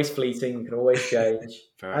 Opinions are always fleeting, can always change.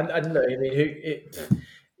 And look, I mean,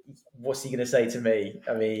 what's he going to say to me?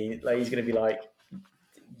 I mean, like he's going to be like,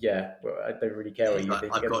 I don't really care what you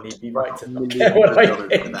think. I've got be right to $1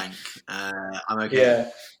 million in the bank. I'm okay. Yeah.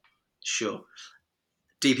 Sure.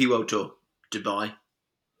 DP World Tour, Dubai.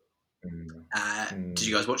 Did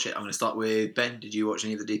you guys watch it? I'm going to start with Ben. Did you watch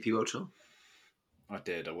any of the DP World Tour? I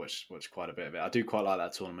did. I watched quite a bit of it. I do quite like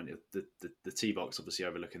that tournament. The tee box, obviously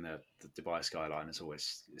overlooking the Dubai skyline,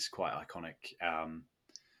 is quite iconic.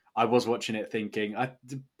 I was watching it thinking,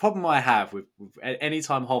 the problem I have with any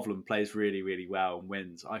time Hovland plays really, really well and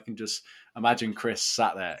wins, I can just imagine Chris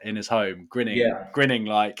sat there in his home grinning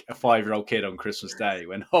like a 5-year-old kid on Christmas Day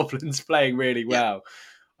when Hovland's playing really well.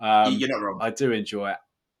 You're not wrong. I do enjoy it.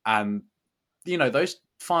 And, those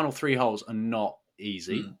final 3 holes are not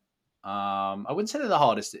easy. I wouldn't say they're the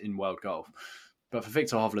hardest in world golf, but for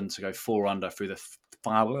Victor Hovland to go 4 under through the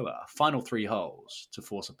final 3 holes to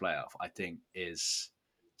force a playoff, I think is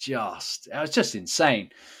it's just insane.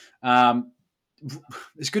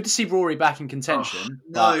 It's good to see Rory back in contention.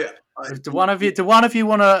 Do one of you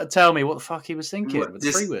want to tell me what the fuck he was thinking with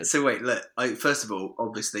the 3 words? So wait, look. First of all,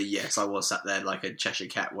 obviously, yes, I was sat there like a Cheshire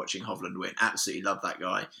cat watching Hovland win. Absolutely love that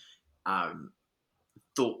guy.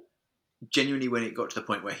 Thought genuinely when it got to the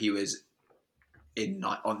point where he was in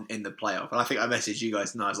the playoff, and I think I messaged you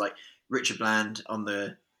guys and I was like, Richard Bland on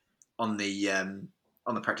the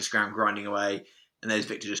practice ground grinding away. And there's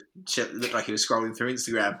Victor just looked like he was scrolling through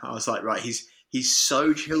Instagram. I was like, right, he's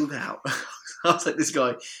so chilled out. I was like, this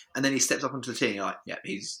guy, and then he steps up onto the tee. And you're like, yeah,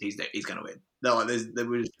 he's going to win. No, like, there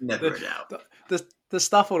was never a doubt. The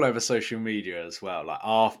stuff all over social media as well. Like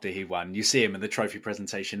after he won, you see him in the trophy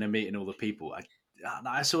presentation and meeting all the people.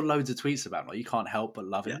 I saw loads of tweets about him. Like, you can't help but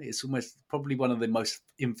love him. Yeah. It's almost probably one of the most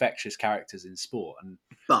infectious characters in sport.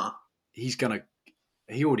 But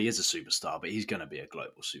he already is a superstar, but he's going to be a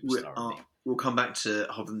global superstar. We'll come back to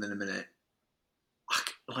Hovland in a minute.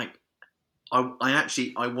 I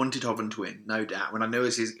wanted Hovland to win, no doubt. When I knew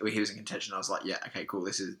he was in contention, I was like, yeah, okay, cool.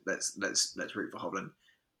 Let's root for Hovland.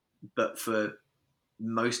 But for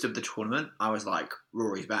most of the tournament, I was like,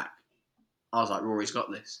 Rory's back. I was like, Rory's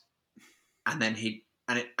got this. And then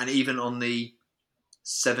and even on the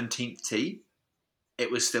 17th tee,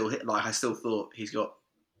 it was still hit. Like, I still thought he's got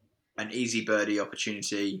an easy birdie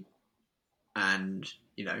opportunity and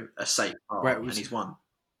a safe par, and he's won.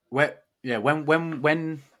 When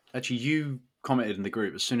actually you commented in the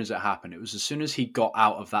group, as soon as it happened, it was as soon as he got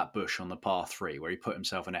out of that bush on the par 3 where he put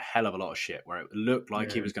himself in a hell of a lot of shit, where it looked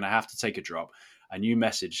like he was going to have to take a drop, and you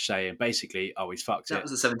messaged saying basically, oh, he's fucked it. That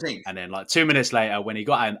was the 17th. And then like 2 minutes later, when he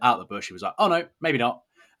got out of the bush, he was like, oh no, maybe not.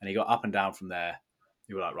 And he got up and down from there.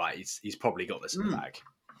 You were like, right, he's probably got this in the bag.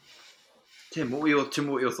 Tim, what were your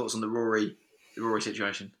thoughts on the Rory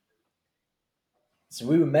situation? So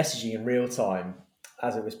we were messaging in real time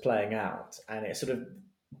as it was playing out, and it sort of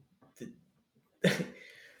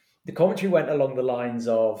the commentary went along the lines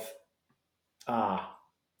of,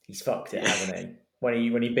 he's fucked it, hasn't he?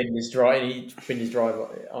 When he binned his drive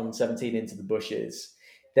on 17 into the bushes,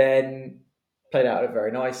 then played out it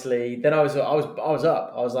very nicely. Then I was up.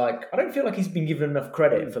 I was like, I don't feel like he's been given enough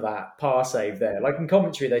credit for that par save there. Like in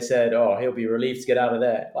commentary, they said, "Oh, he'll be relieved to get out of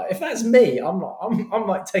there." Like if that's me, I'm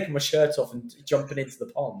like taking my shirt off and jumping into the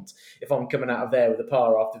pond if I'm coming out of there with a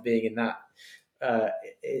par after being in that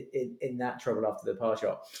in that trouble after the par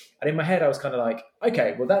shot. And in my head, I was kind of like,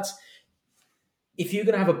 okay, well, that's if you're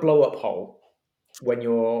going to have a blow up hole when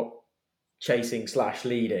you're chasing /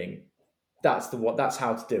 leading. That's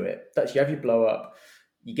how to do it. That's you have your blow up,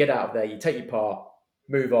 you get out of there, you take your par,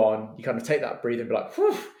 move on, you kind of take that breather and be like,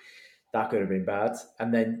 whew, that could have been bad.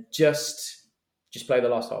 And then just play the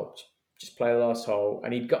last hole. Just play the last hole.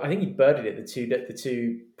 And I think he birdied it the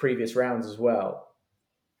two previous rounds as well.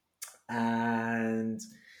 And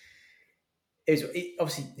it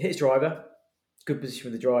obviously hit his driver, good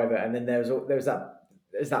position with the driver. And then there's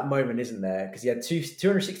that moment, isn't there? Because he had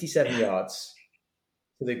 267 yards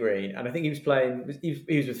to the green, and I think he was playing. He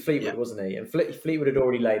was with Fleetwood, wasn't he? And Fleetwood had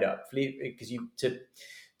already laid up. Because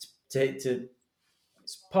to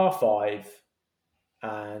par 5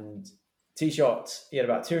 and tee shot, he had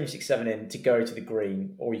about 267 in to go to the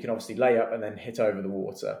green, or you can obviously lay up and then hit over the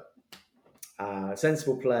water.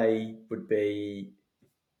 Sensible play would be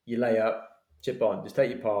you lay up, chip on, just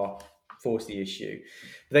take your par, force the issue.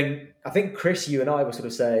 But then I think Chris, you and I were sort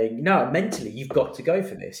of saying, no, mentally you've got to go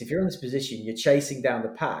for this. If you're in this position, you're chasing down the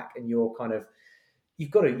pack, and you're kind of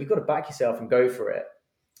you've got to back yourself and go for it.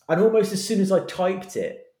 And almost as soon as I typed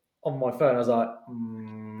it on my phone, I was like,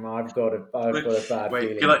 I've got a bad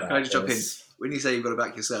feeling. Can I just jump in? When you say you've got to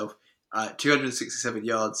back yourself, 267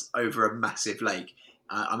 yards over a massive lake.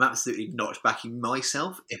 I'm absolutely not backing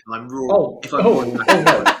myself if I'm raw.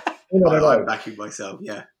 I'm backing myself.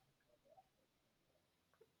 Yeah.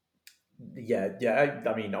 Yeah.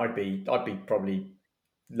 I mean, I'd be probably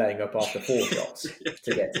laying up after 4 shots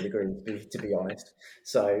to get to the green, to be honest.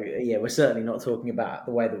 So yeah, we're certainly not talking about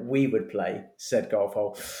the way that we would play said golf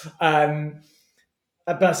hole.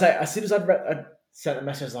 But I say, as soon as I'd sent a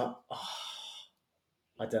message, I was like,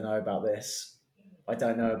 I don't know about this.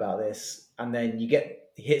 And then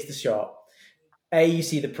he hits the shot. A, you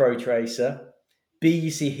see the Pro Tracer. B,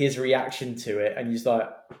 you see his reaction to it, and you're just like,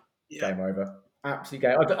 game over. Absolute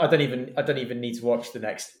game. I don't even need to watch the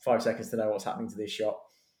next 5 seconds to know what's happening to this shot.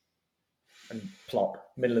 And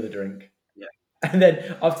plop, middle of the drink. Yeah. And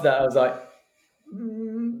then after that, I was like,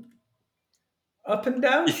 up and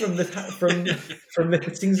down from the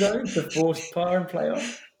hitting zone to forced par and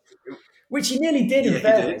playoff, which he nearly did in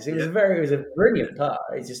fairness. It was a brilliant par.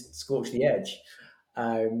 It just scorched the edge.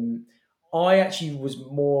 I actually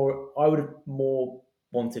I would have more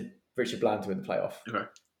wanted Richard Bland to win the playoff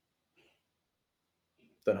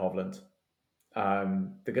than Hovland,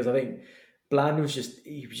 because I think Bland was just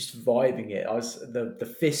vibing it. I was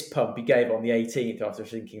the fist pump he gave on the 18th after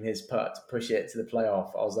sinking his putt to push it to the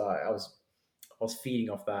playoff. I was feeding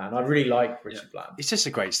off that, and I really like Richard Bland. It's just a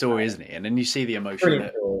great story, isn't it? And then you see the emotion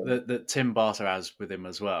that Tim Barter has with him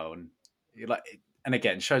as well, and and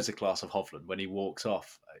again shows the class of Hovland when he walks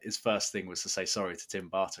off. His first thing was to say sorry to Tim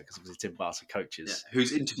Barter, because obviously Tim Barter coaches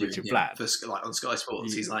who's interviewing him for, on Sky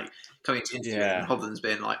Sports. He's like coming to interview him, and Hovland's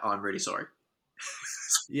being like, I'm really sorry.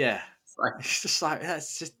 Yeah. It's just like,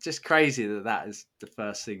 that's just crazy that is the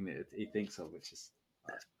first thing that he thinks of, which is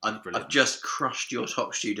I've just crushed your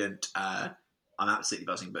top student. I'm absolutely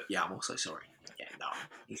buzzing, but yeah, I'm also sorry. Yeah, no,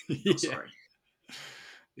 he's not sorry.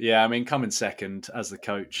 Yeah, I mean, coming second as the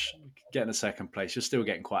coach, getting a second place, you're still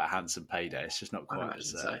getting quite a handsome payday. It's just not quite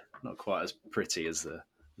as pretty as the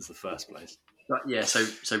first place. But yeah, so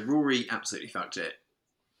Rory absolutely fucked it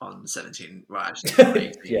on 17. Well, actually,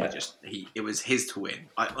 18. It was his to win.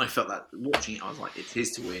 I felt that watching it, I was like, it's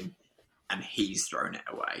his to win, and he's thrown it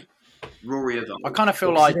away. Rory, I kind of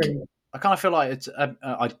feel like it's.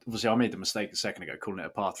 Obviously, I made the mistake a second ago calling it a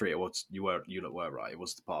par 3. It was you were right. It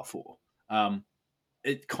was the par 4.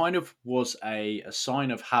 It kind of was a sign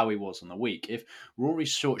of how he was on the week. If Rory's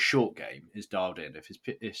short game is dialed in, if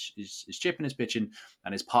his chipping, his pitching,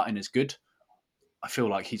 and his putting is good, I feel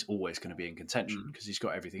like he's always going to be in contention because he's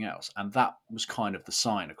got everything else. And that was kind of the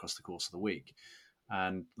sign across the course of the week.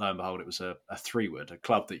 And lo and behold, it was a 3-wood, a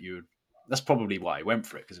club that you. That's probably why he went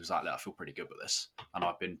for it, because it was like, I feel pretty good with this, and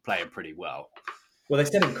I've been playing pretty well. Well, they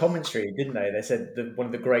said in commentary, didn't they? They said one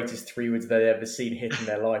of the greatest 3-woods they'd ever seen hit in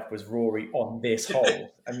their life was Rory on this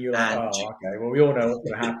hole. And you're like, okay, well, we all know what's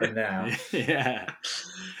going to happen now. Yeah,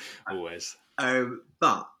 always.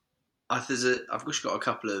 But I've just got a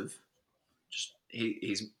couple of...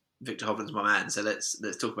 He's Victor Hovland's my man, so let's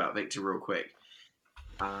talk about Victor real quick.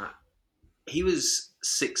 He was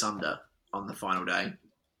 6 under on the final day,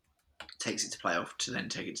 takes it to playoff to then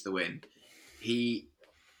take it to the win.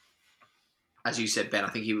 as you said, Ben, I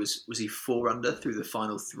think he was he 4 under through the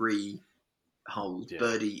final 3 holes? Yeah.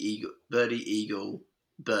 Birdie, eagle,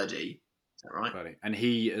 birdie. Is that right? Birdie. And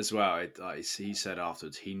he as well, he said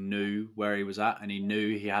afterwards, he knew where he was at and he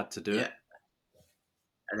knew he had to do it.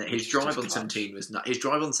 And then his drive on 17 was not. His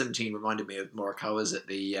drive on 17 reminded me of Morikawa's at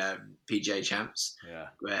the PGA Champs,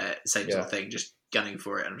 where same sort of thing, just gunning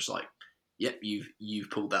for it, and I'm just like, "Yep, you've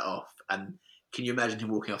pulled that off." And can you imagine him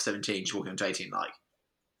walking off 17, just walking on to 18, like,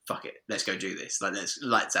 "Fuck it, let's go do this. Like,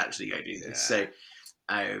 let's actually go do this." So,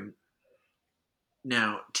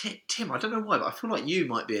 now Tim, I don't know why, but I feel like you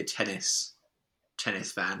might be a tennis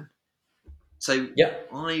fan. So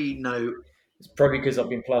I know. It's probably because I've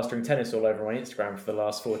been plastering tennis all over my Instagram for the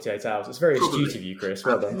last 48 hours. It's very astute of you, Chris.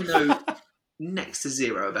 Well done. I know next to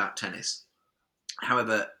zero about tennis.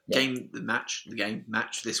 However, the game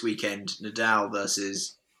match this weekend, Nadal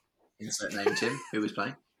versus insert name, Tim, who was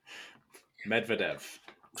playing? Medvedev.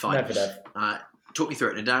 Fine. Talk me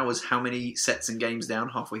through it. Nadal was how many sets and games down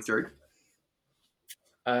halfway through?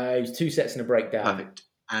 It was 2 sets and a breakdown. Perfect.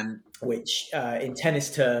 And which, in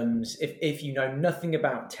tennis terms, if you know nothing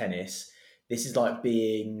about tennis, this is like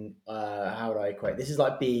being, how do I equate? This is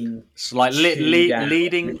like being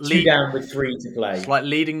leading 2 down with 3 to play. It's like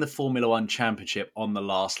leading the Formula One championship on the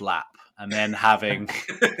last lap and then having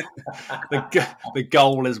the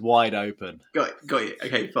goal is wide open. Got you.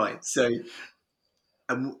 Okay, fine. So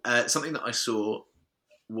something that I saw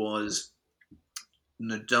was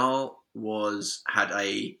Nadal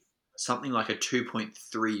had something like a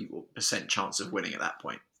 2.3% chance of winning at that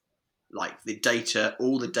point. Like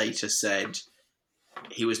all the data said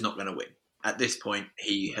he was not going to win. At this point,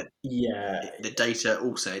 the data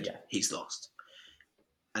all said he's lost.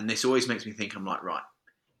 And this always makes me think, I'm like, right,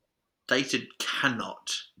 data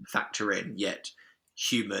cannot factor in yet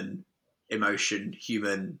human emotion,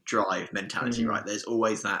 human drive, mentality, right? There's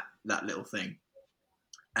always that little thing.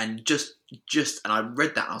 And and I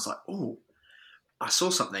read that and I was like, oh, I saw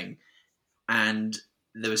something. And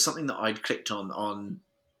there was something that I'd clicked on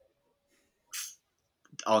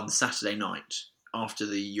Saturday night after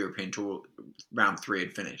the European Tour round 3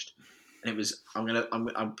 had finished, and it was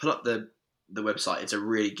I'll pull up the website. It's a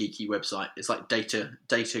really geeky website. It's like Data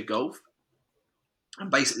Golf,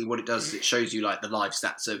 and basically what it does is it shows you like the live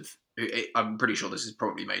stats of. I'm pretty sure this is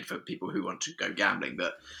probably made for people who want to go gambling,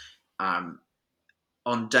 but so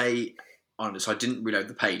I didn't reload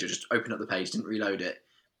the page. I just opened up the page, didn't reload it,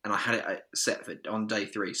 and I had it set for on day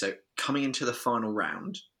 3. So coming into the final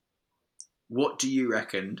round. What do you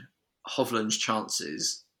reckon Hovland's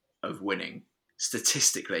chances of winning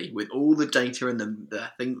statistically with all the data and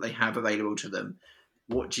the thing they have available to them?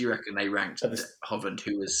 What do you reckon they ranked Hovland,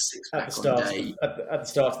 who was 6 back on day at the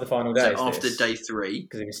start of the final day? So after day 3,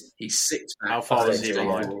 because he's 6 back. How far was he?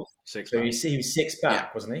 So he was 6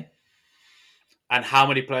 back, wasn't he? And how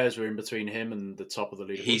many players were in between him and the top of the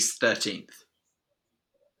leaderboard? He's 13th.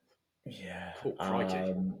 Yeah. Cool,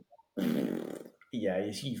 crikey. Yeah,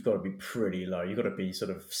 you've got to be pretty low. You've got to be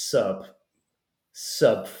sort of sub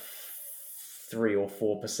 3 or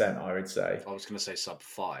 4%, I would say. I was going to say sub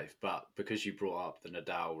 5, but because you brought up the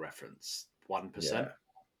Nadal reference, 1%. Yeah.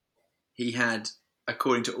 He had,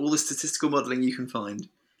 according to all the statistical modelling you can find,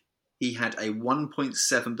 he had a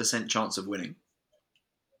 1.7% chance of winning.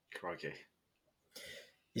 Crikey.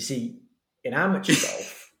 You see, in amateur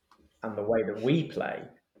golf and the way that we play,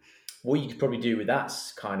 what you could probably do with that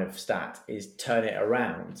kind of stat is turn it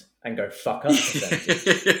around and go fuck up.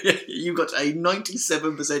 You've got a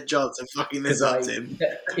 97% chance of fucking this up, Tim.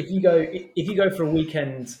 If you go for a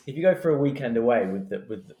weekend away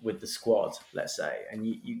with the squad, let's say, and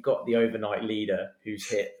you've got the overnight leader who's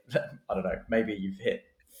hit, I don't know, maybe you've hit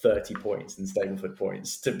 30 points in Stableford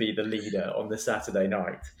points to be the leader on the Saturday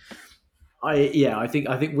night. I think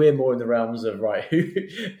we're more in the realms of right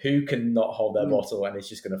who can not hold their bottle and is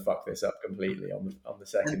just going to fuck this up completely on the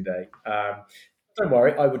second day. Don't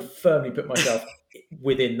worry, I would firmly put myself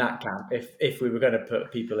within that camp if we were going to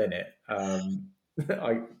put people in it.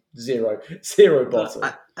 Zero bottle.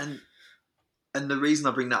 And the reason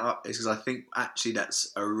I bring that up is because I think actually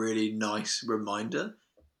that's a really nice reminder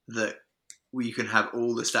that we can have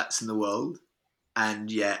all the stats in the world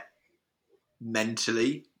and yet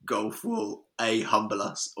mentally golf will humble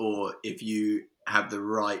us, or if you have the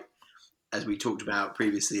right, as we talked about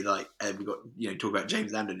previously, like we got talk about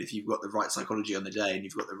James Landon, if you've got the right psychology on the day and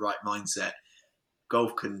you've got the right mindset,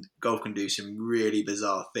 golf can do some really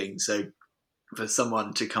bizarre things. So for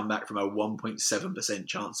someone to come back from a 1.7%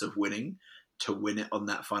 chance of winning to win it on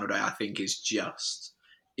that final day, I think is just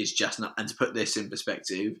not. And to put this in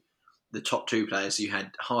perspective, the top 2 players you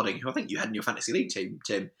had, Harding, who I think you had in your fantasy league team,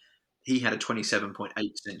 Tim, he had a 27.8%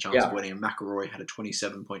 chance of winning, and McIlroy had a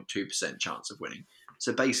 27.2% chance of winning.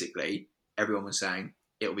 So basically, everyone was saying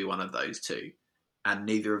it'll be one of those two, and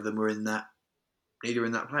neither of them were in that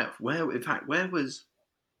playoff. Where was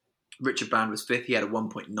Richard Bland was fifth? He had a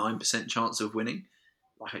 1.9% chance of winning.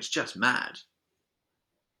 Like, it's just mad.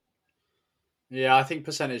 Yeah, I think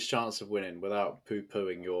percentage chance of winning, without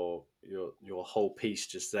poo-pooing your whole piece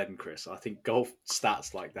just then, Chris, I think golf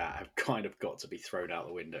stats like that have kind of got to be thrown out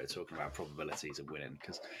the window talking about probabilities of winning,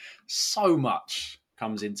 because so much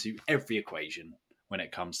comes into every equation when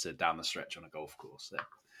it comes to down the stretch on a golf course.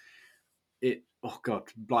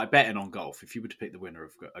 Like betting on golf, if you were to pick the winner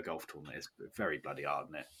of a golf tournament, it's very bloody hard,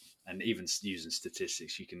 isn't it? And even using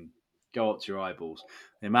statistics, you can go up to your eyeballs.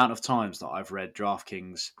 The amount of times that I've read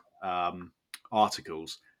DraftKings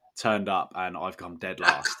articles turned up and I've come dead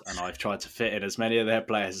last, and I've tried to fit in as many of their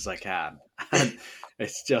players as I can, and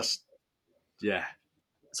it's just, yeah.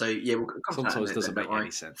 So yeah, we'll sometimes it doesn't make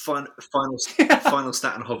any sense. Final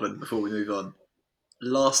stat and Hovan before we move on.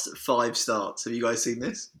 Last 5 starts. Have you guys seen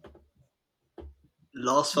this?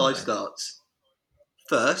 Last 5 starts.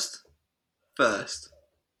 First,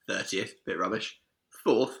 30th, bit rubbish.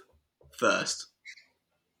 4th, 1st.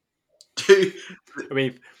 2. I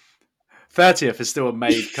mean, 30th is still a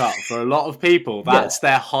made cut for a lot of people. That's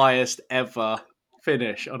their highest ever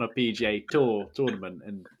finish on a PGA Tour tournament,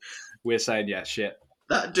 and we're saying, yeah, shit.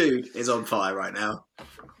 That dude is on fire right now.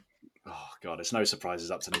 Oh God, it's no surprise he's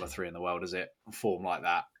up to number 3 in the world, is it? A form like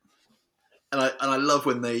that. And I love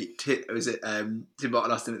when they Tim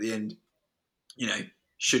Barton asked him at the end, you know,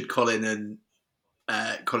 should Colin and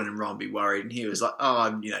Rahm be worried? And he was like,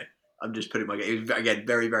 I'm just putting my game. He was again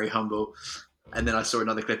very, very humble. And then I saw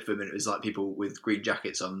another clip of him, and it was like people with green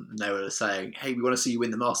jackets on, and they were saying, "Hey, we want to see you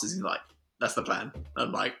win the Masters." And he's like, "That's the plan." And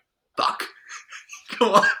I'm like, "Fuck,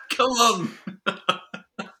 come on."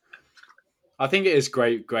 I think it is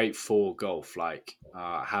great for golf, like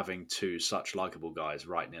having 2 such likable guys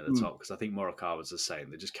right near the top, because I think Morikawa's the same.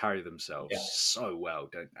 They just carry themselves so well,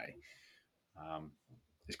 don't they?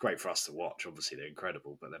 It's great for us to watch. Obviously, they're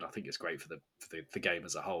incredible, but then I think it's great for the game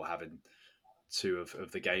as a whole, having 2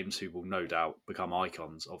 of the games who will no doubt become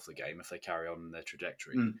icons of the game if they carry on in their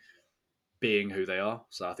trajectory, being who they are.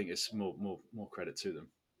 So I think it's more credit to them.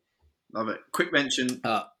 Love it. Quick mention.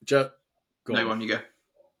 Go on, you go.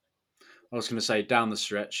 I was going to say, down the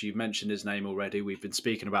stretch, you've mentioned his name already. We've been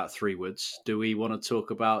speaking about 3-woods. Do we want to talk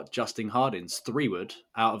about Justin Harding's 3-wood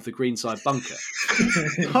out of the greenside bunker?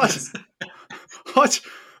 What?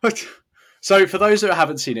 So for those who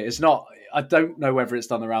haven't seen it, it's not... I don't know whether it's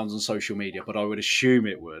done the rounds on social media, but I would assume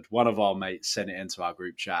it would. One of our mates sent it into our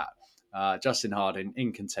group chat. Justin Harding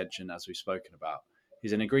in contention, as we've spoken about.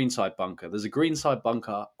 He's in a greenside bunker. There's a greenside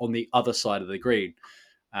bunker on the other side of the green.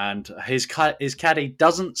 And his caddy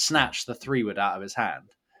doesn't snatch the 3-wood out of his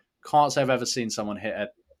hand. Can't say I've ever seen someone hit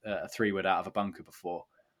a 3-wood out of a bunker before.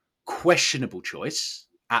 Questionable choice,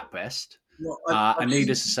 at best. Well, and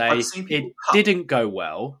needless to say, it didn't go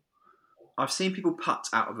well. I've seen people putt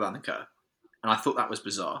out of a bunker, and I thought that was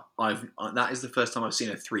bizarre. That is the first time I've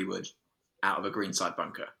seen a 3-wood out of a greenside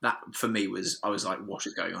bunker. That, for me, I was like, what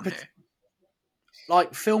is going on here?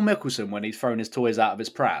 Like Phil Mickelson, when he's thrown his toys out of his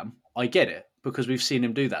pram, I get it, because we've seen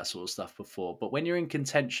him do that sort of stuff before. But when you're in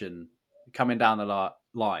contention, coming down the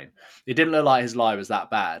line, it didn't look like his lie was that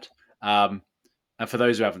bad. And for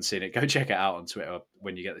those who haven't seen it, go check it out on Twitter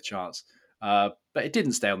when you get the chance. But it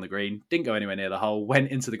didn't stay on the green, didn't go anywhere near the hole,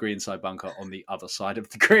 went into the greenside bunker on the other side of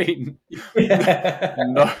the green.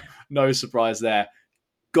 No surprise there.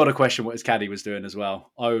 Got to question what his caddy was doing as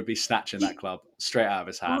well. I would be snatching that club straight out of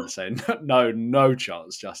his hand and saying, no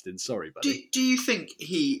chance, Justin. Sorry, buddy. Do you think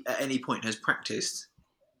he, at any point, has practiced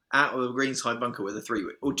out of a greenside bunker with a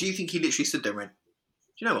 3-wood? Or do you think he literally stood there and went,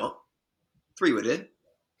 do you know what? 3-wood here?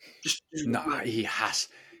 He has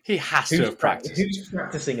to have practiced. Who's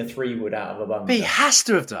practicing a 3-wood out of a bunker? But he has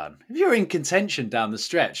to have done. If you're in contention down the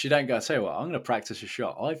stretch, you don't go, tell you what, I'm going to practice a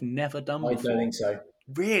shot I've never done before. I don't think so.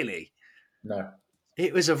 Really? No.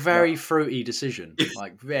 It was a very fruity decision.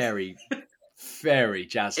 Like, very, very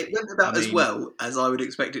jazzy. It went about as well as I would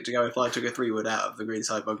expect it to go if I took a 3-wood out of the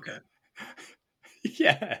greenside bunker.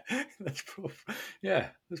 Yeah, that's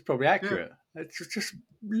probably accurate. Yeah. It's just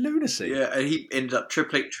lunacy. Yeah, and he ended up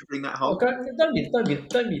tripling that hole. Well,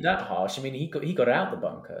 don't be that harsh. I mean, he got out the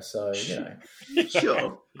bunker, so you know.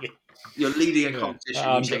 Sure, you're leading a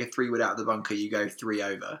competition. You take a 3-wood out of the bunker, you go 3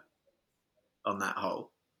 over on that hole.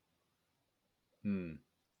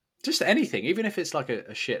 Just anything, even if it's like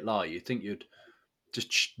a shit lie, you think you'd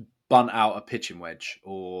just bunt out a pitching wedge,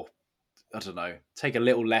 or I don't know, take a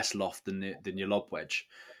little less loft than your lob wedge.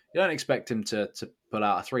 You don't expect him to pull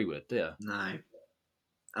out a 3-wood, do you? No.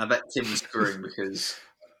 I bet Tim was screwing because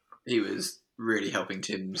he was really helping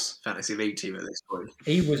Tim's fantasy league team at this point.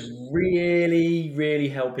 He was really, really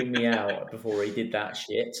helping me out before he did that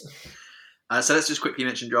shit. So let's just quickly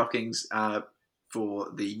mention DraftKings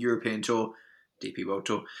for the European Tour, DP World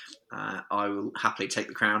Tour. I will happily take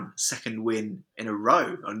the crown. Second win in a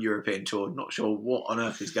row on European Tour. Not sure what on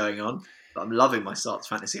earth is going on, but I'm loving my Starts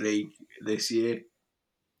Fantasy League this year.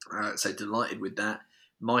 So delighted with that.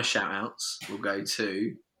 My shout-outs will go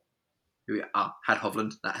to... had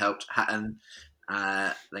Hovland, that helped. Hatton,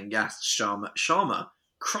 then Gast, Sharma. Sharma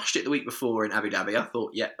crushed it the week before in Abu Dhabi. I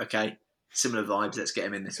thought, yeah, okay, similar vibes. Let's get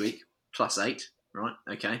him in this week. +8, right?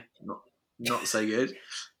 Okay, not so good.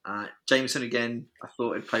 Jameson again. I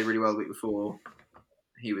thought he'd played really well the week before.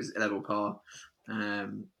 He was level par,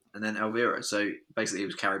 and then Elvira. So basically, he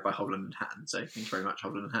was carried by Hovland and Hatton. So thanks very much,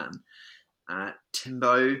 Hovland and Hatton.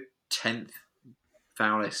 Timbo 10th,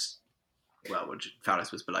 Fowlis. Well,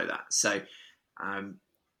 Fowlis was below that, so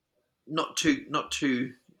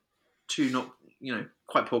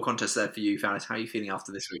quite poor contest there for you, Fowlis. How are you feeling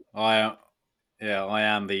after this week? I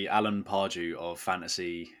am the Alan Pardew of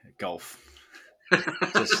fantasy golf.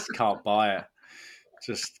 Just can't buy it.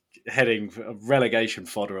 Just heading relegation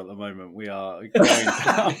fodder at the moment. We are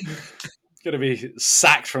going to be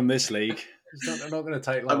sacked from this league. It's not going to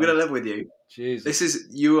take long. I'm going to live with you. Jesus.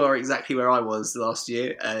 You are exactly where I was last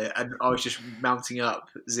year, and I was just mounting up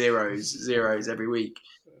zeros every week.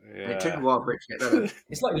 Yeah. It took a while for it to get better.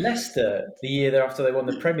 It's like Leicester the year after they won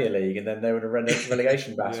the Premier League, and then they were in a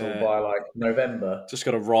relegation battle by like November. Just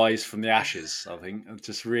got to rise from the ashes, I think, and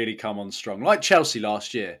just really come on strong. Like Chelsea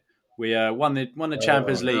last year. We won the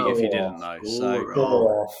Champions League, if you didn't know.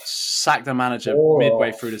 So sacked the manager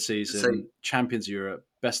midway through the season. Champions of Europe,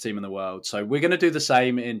 best team in the world. So we're going to do the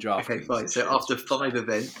same in DraftKings. Okay, fine. So after 5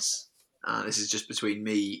 events, this is just between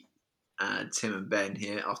me, Tim and Ben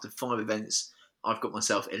here. After 5 events, I've got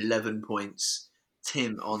myself 11 points.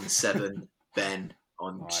 Tim on 7, Ben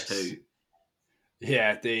on 2.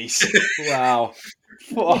 Yeah, these. Wow.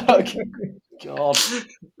 Fuck. God.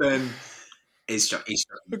 Ben... He's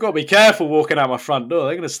We've got to be careful walking out my front door.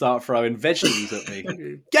 They're going to start throwing vegetables at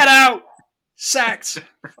me. Get out! Sacked!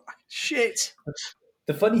 Shit!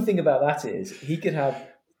 The funny thing about that is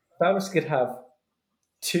Fowlis could have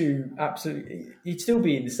 2 absolutely... He'd still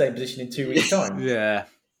be in the same position in 2 weeks' time. Yeah.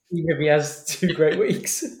 Even if he has 2 great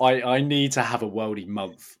weeks. I need to have a worldy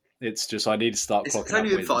month. It's just I need to start clocking up. It's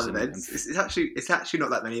only been 5 events. It's actually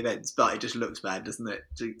not that many events, but it just looks bad, doesn't it?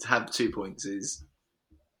 To have 2 points is...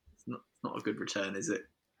 not a good return, is it?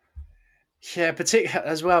 Yeah, particularly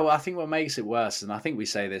as well. I think what makes it worse, and I think we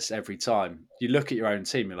say this every time, you look at your own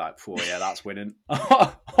team, you're like, "Oh yeah, that's winning."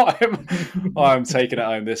 I'm taking it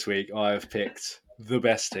home this week. I have picked the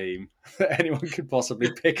best team that anyone could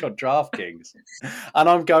possibly pick on DraftKings, and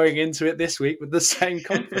I'm going into it this week with the same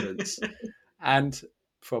confidence, and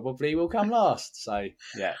probably will come last. So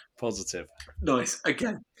yeah, positive. Nice.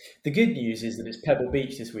 Okay. The good news is that it's Pebble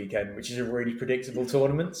Beach this weekend, which is a really predictable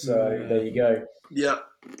tournament. So there you go. Yeah,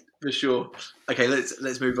 for sure. Okay,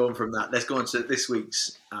 let's move on from that. Let's go on to this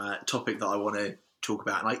week's topic that I want to talk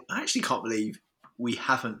about. And I actually can't believe we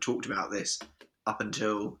haven't talked about this up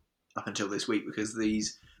until this week, because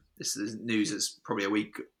this is news that's probably a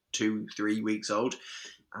week, 2-3 weeks old,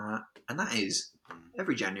 and that is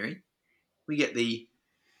every January we get the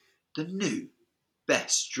new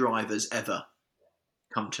best drivers ever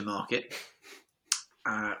come to market.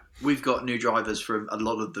 We've got new drivers from a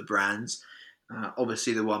lot of the brands.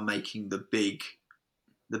 Obviously, the one making the big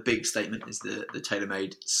statement is the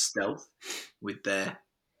TaylorMade Stealth with their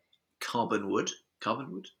carbon wood. Is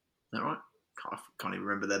that right? Can't even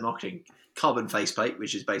remember their marketing. Carbon faceplate,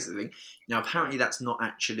 which is basically... Now, apparently that's not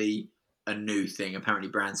actually a new thing. Apparently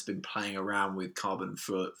brands have been playing around with carbon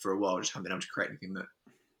for a while, just haven't been able to create anything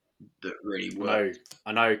that really worked.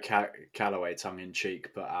 I know Callaway,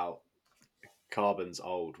 tongue-in-cheek, put out Carbon's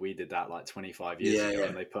old. We did that like 25 years ago,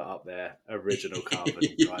 and they put up their original Carbon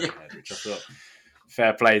driving head, which I thought...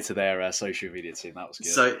 Fair play to their social media team. That was good.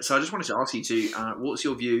 So I just wanted to ask you what's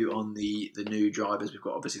your view on the new drivers? We've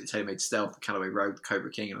got obviously the TaylorMade Stealth, the Callaway Rogue, the Cobra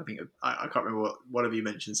King, and I think I can't remember what one of you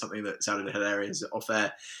mentioned something that sounded hilarious off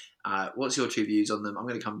air. What's your 2 views on them? I'm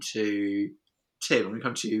going to come to Tim. I'm going to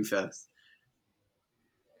come to you first.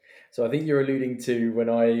 So I think you're alluding to when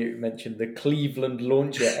I mentioned the Cleveland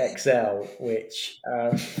Launcher XL, which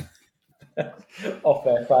off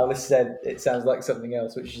air Fowler said it sounds like something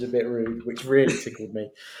else, which is a bit rude, which really tickled me.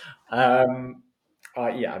 To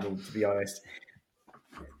be honest,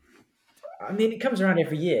 I mean, it comes around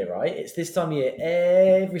every year, right? It's this time of year,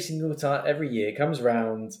 every year it comes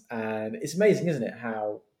around, and it's amazing, isn't it?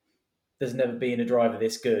 How there's never been a driver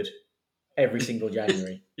this good every single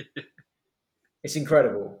January. It's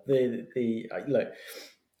incredible. Look,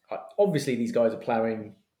 obviously these guys are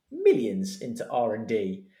ploughing millions into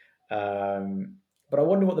R&D, but I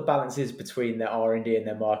wonder what the balance is between their R&D and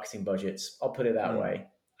their marketing budgets. I'll put it that way.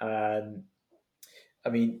 I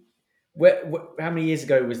mean, how many years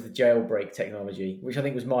ago was the jailbreak technology, which I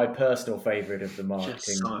think was my personal favourite of the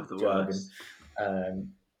marketing jargon?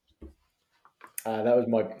 I think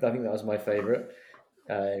that was my favourite.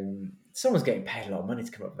 Someone's getting paid a lot of money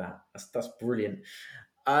to come up with that. That's brilliant.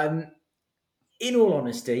 In all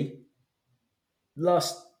honesty,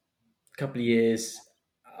 last couple of years,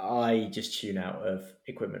 I just tune out of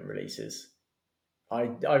equipment releases. I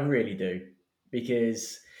really do,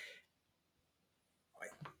 because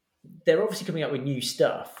they're obviously coming out with new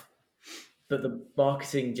stuff, but the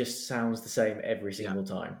marketing just sounds the same every single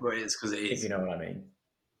time. Well, it's because it is. If you know what I mean.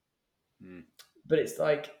 But it's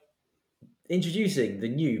like introducing the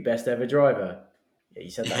new best ever driver. Yeah, you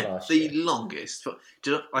said that last year. The longest.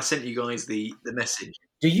 I sent you guys the message.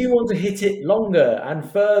 Do you want to hit it longer and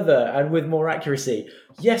further and with more accuracy?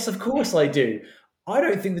 Yes, of course I do. I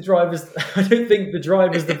don't think the driver's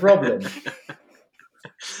the problem.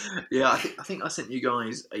 Yeah, I think I sent you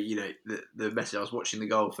guys, the message. I was watching the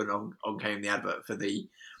golf, and on came the advert for the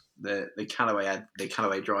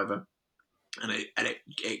Callaway driver, and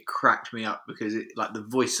it cracked me up because the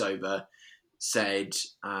voiceover said,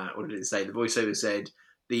 what did it say? The voiceover said,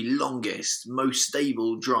 the longest, most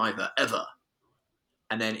stable driver ever.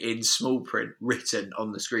 And then in small print, written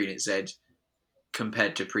on the screen, it said,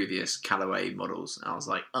 compared to previous Callaway models. And I was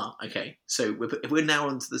like, oh, okay. So we're now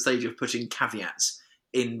onto the stage of putting caveats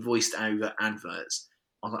in voiced over adverts.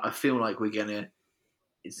 I feel like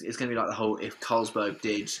it's going to be like the whole, if Carlsberg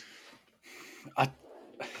did.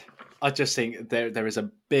 I just think there is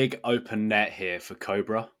a big open net here for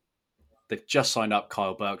Cobra. They've just signed up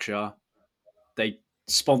Kyle Berkshire. They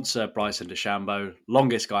sponsor Bryson DeChambeau,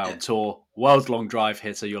 longest guy on tour, world's long drive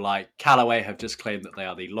hitter. You're like, Callaway have just claimed that they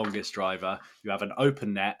are the longest driver. You have an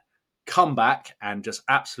open net. Come back and just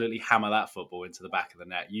absolutely hammer that football into the back of the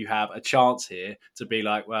net. You have a chance here to be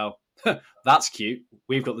like, well, that's cute.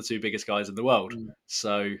 We've got the two biggest guys in the world.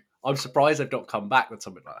 So I'm surprised they've not come back with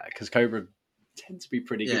something like that, because Cobra tend to be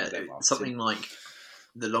pretty good. Yeah, something like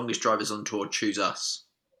the longest drivers on tour choose us.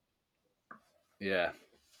 Yeah,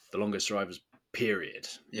 the longest drivers, period.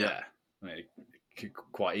 Yeah. I mean,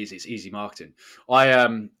 quite easy. It's easy marketing. I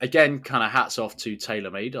again, kind of hats off to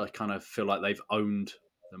TaylorMade. I kind of feel like they've owned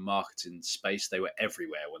the marketing space. They were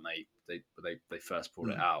everywhere when they first brought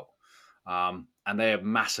it out, and they have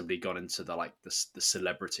massively gone into the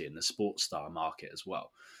celebrity and the sports star market as well.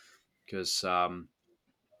 Because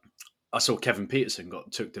I saw Kevin Peterson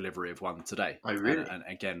took delivery of one today. Oh, really? And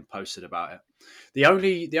again posted about it. The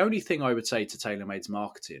only thing I would say to TaylorMade's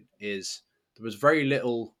marketing is there was very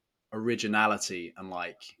little originality and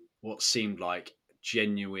what seemed like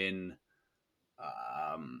genuine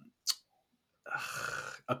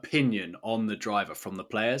opinion on the driver from the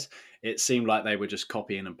players. It seemed like they were just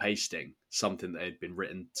copying and pasting something that had been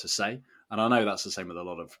written to say. And I know that's the same with a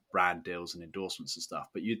lot of brand deals and endorsements and stuff.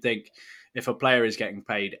 But you'd think if a player is getting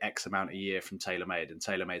paid X amount a year from TaylorMade, and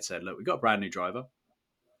TaylorMade said, look, we've got a brand new driver.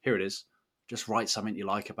 Here it is. Just write something you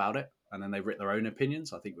like about it. And then they've written their own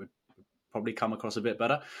opinions. I think would probably come across a bit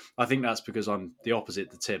better. I think that's because I'm the opposite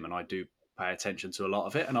to Tim, and I do pay attention to a lot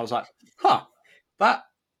of it. And I was like, that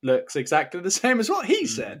looks exactly the same as what he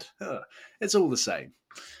said. It's all the same.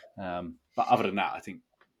 But other than that, I think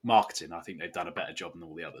marketing, I think they've done a better job than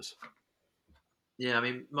all the others. Yeah, I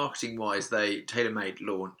mean, marketing-wise, TaylorMade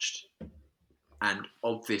launched, and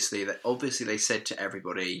obviously they said to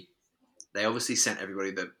everybody, they obviously sent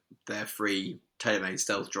everybody their free TaylorMade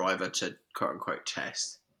Stealth driver to quote-unquote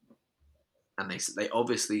test. And they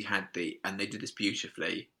obviously had and they did this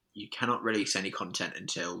beautifully. You cannot release any content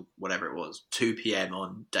until whatever it was, 2 p.m.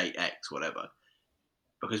 on date X, whatever.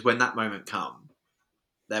 Because when that moment come,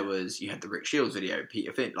 you had the Rick Shields video,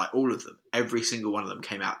 Peter Finn, all of them, every single one of them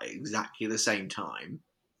came out at exactly the same time,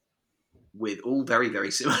 with all very,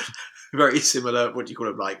 very similar, very similar, what do you call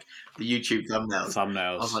them, the YouTube thumbnails.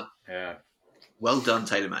 I was like, yeah, well done,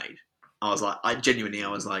 TaylorMade. I was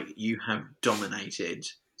like, you have dominated,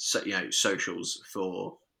 socials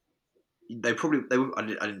for. I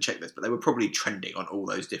didn't check this, but they were probably trending on all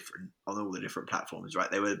the different platforms, right?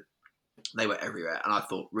 They were everywhere, and I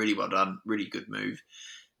thought really well done, really good move.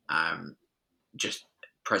 Just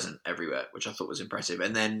present everywhere, which I thought was impressive.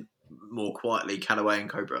 And then more quietly, Callaway and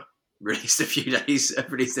Cobra released a few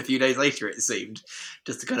days later. It seemed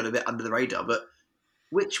just to kind of a bit under the radar. But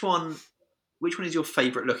which one is your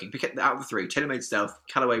favourite looking? Pick it out of the three: TaylorMade Stealth,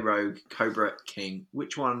 Callaway Rogue, Cobra King.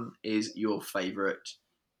 Which one is your favourite?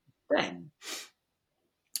 Ben?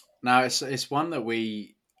 Now it's one that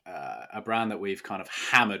a brand that we've kind of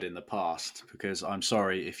hammered in the past, because I'm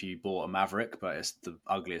sorry if you bought a Maverick, but it's the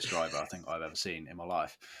ugliest driver I think I've ever seen in my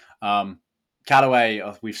life. Callaway,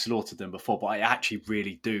 we've slaughtered them before, but I actually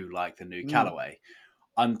really do like the new Callaway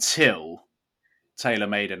until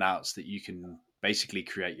TaylorMade announced that you can basically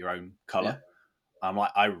create your own colour.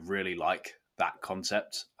 I really like that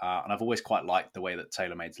concept, and I've always quite liked the way that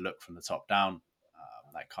TaylorMade's look from the top down,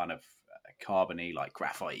 that kind of carbony, like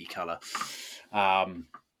graphite colour.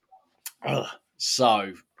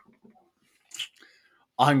 So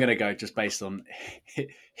I'm going to go just based on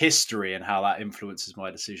history and how that influences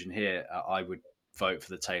my decision here. I would vote for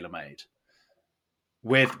the TaylorMade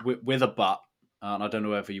with a but, and I don't know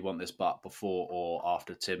whether you want this but before or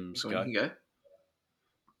after Tim's go. You can go.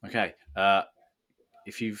 Okay.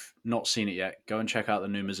 If you've not seen it yet, go and check out the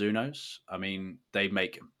new Mizunos. I mean, they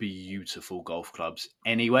make beautiful golf clubs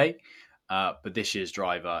anyway. But this year's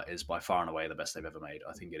driver is by far and away the best they've ever made.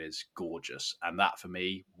 I think it is gorgeous. And that, for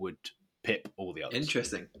me, would pip all the others.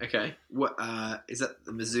 Interesting. Okay. What is that,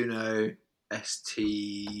 the Mizuno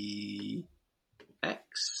STX?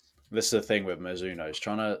 This is the thing with Mizunos.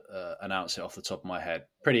 Trying to announce it off the top of my head.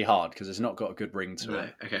 Pretty hard, because it's not got a good ring to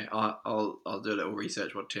it. Okay. I'll do a little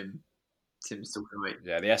research what Tim's talking about.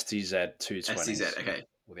 Yeah, the STZ 220s. STZ, okay.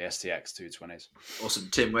 Or the STX 220s. Awesome.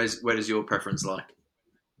 Tim, where does your preference lie?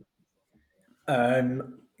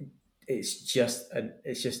 It's just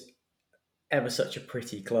ever such a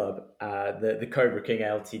pretty club. The Cobra King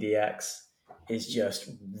LTDX is just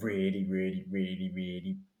really, really, really,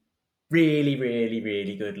 really, really, really,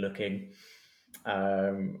 really good looking.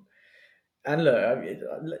 And look,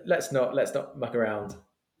 let's not muck around.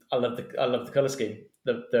 I love the color scheme.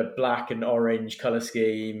 The black and orange color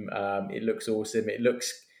scheme. It looks awesome. It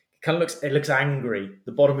looks angry.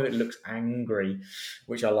 The bottom of it looks angry,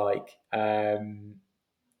 which I like. I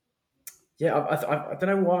don't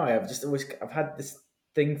know why. I've had this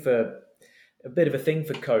thing for a bit of a thing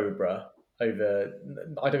for Cobra over.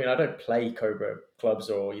 I don't play Cobra clubs,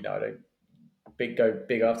 or I don't go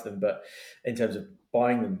big after them, but in terms of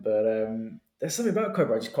buying them, but there's something about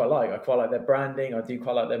Cobra I just quite like. I quite like their branding. I do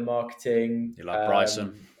quite like their marketing. You like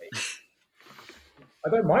Bryson? I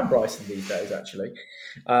don't mind Bryson these days, actually.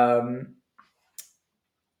 And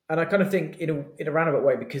I kind of think in a roundabout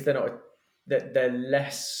way, because they're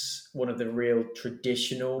less one of the real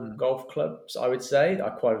traditional golf clubs, I would say. I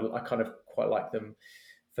kind of quite like them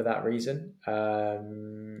for that reason.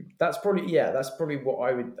 That's probably what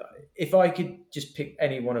I would, if I could just pick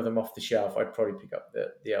any one of them off the shelf, I'd probably pick up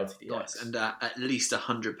the LTDX. Nice. And at least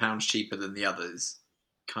 £100 cheaper than the others.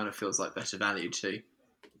 Kind of feels like better value too.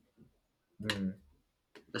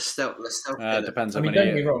 The stealth depends. I mean, don't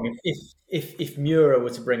get me wrong. If Miura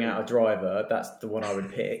were to bring out a driver, that's the one I would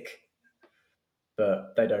pick.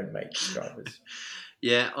 But they don't make drivers.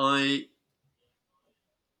 Yeah, I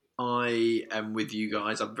am with you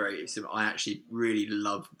guys. I'm very similar. I actually really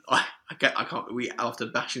love. I can't. After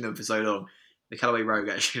bashing them for so long, the Callaway Rogue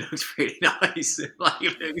actually looks really nice. It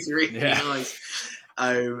looks really nice.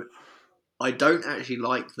 I don't actually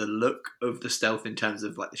like the look of the Stealth in terms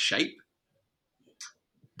of like the shape.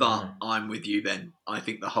 But I'm with you then. I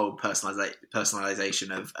think the whole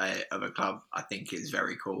personalization of a club, I think, is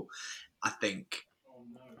very cool.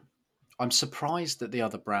 I'm surprised that the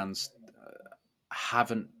other brands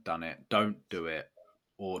haven't done it, don't do it,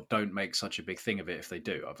 or don't make such a big thing of it if they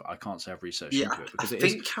do. I can't say I've researched into it. Because I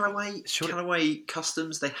think Callaway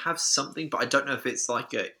Customs, they have something, but I don't know if it's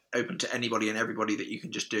like open to anybody and everybody that you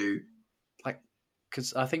can just do.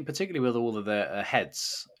 Because I think particularly with all of their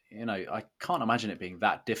heads, I can't imagine it being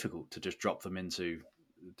that difficult to just drop them into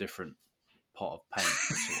a different pot of paint.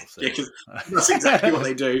 Sort of thing. Yeah, that's exactly what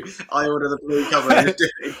they do. I order the blue cover.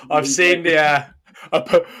 I've seen a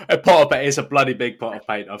pot of paint. It's a bloody big pot of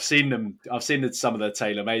paint. I've seen some of the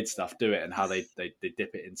TaylorMade stuff do it, and how they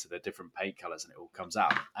dip it into the different paint colours and it all comes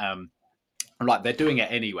out. They're doing it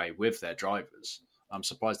anyway with their drivers. I'm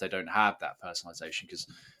surprised they don't have that personalisation, because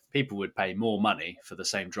people would pay more money for the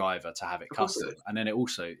same driver to have it custom, and then it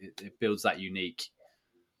builds that unique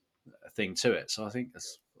thing to it. So I think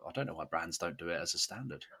I don't know why brands don't do it as a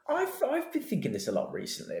standard. I've been thinking this a lot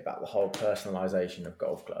recently about the whole personalisation of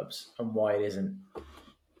golf clubs and why it isn't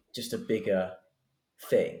just a bigger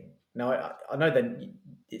thing. Now I know that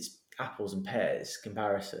it's apples and pears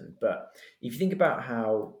comparison, but if you think about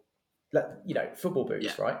how, football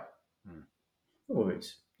boots, right? Football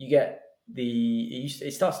boots. you get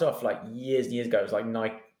it started off like years and years ago. It was like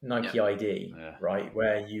Nike ID, right?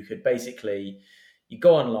 Where you could basically, you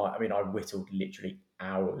go online. I mean, I whittled literally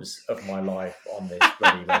hours of my life on this.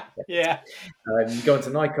 You go into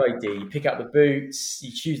Nike ID, pick out the boots,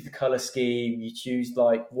 you choose the color scheme, you choose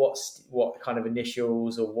like what kind of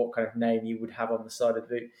initials or what kind of name you would have on the side of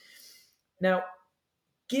the boot. Now,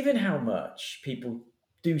 given how much people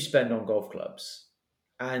do spend on golf clubs,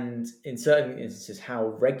 and in certain instances how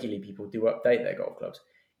regularly people do update their golf clubs,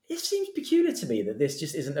 it seems peculiar to me that this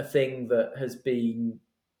just isn't a thing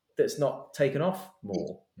that's not taken off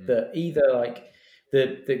more. That either like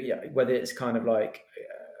whether it's kind of like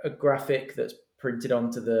a graphic that's printed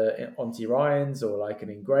onto your irons, or like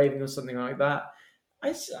an engraving or something like that.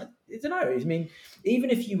 I don't know. I mean,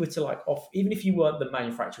 even if you were to even if you weren't the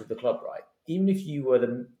manufacturer of the club, right? Even if you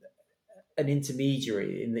were an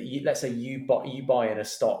intermediary in that, let's say you buy in a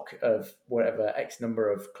stock of whatever X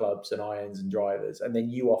number of clubs and irons and drivers, and then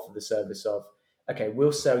you offer the service of, okay,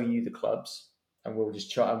 we'll sell you the clubs and we'll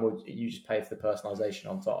just you just pay for the personalization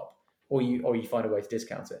on top, or you find a way to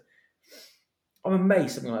discount it. I'm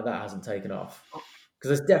amazed something like that hasn't taken off,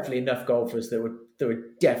 because there's definitely enough golfers that would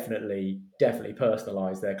definitely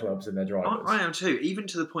personalize their clubs and their drivers. I am too, even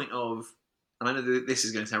to the point of, and I know that this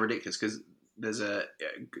is going to sound ridiculous because there's a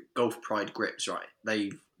Golf Pride grips, right?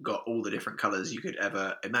 They've got all the different colours you could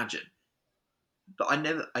ever imagine, but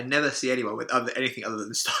I never see anyone with anything other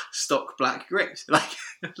than stock black grips.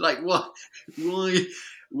 Like what? Why?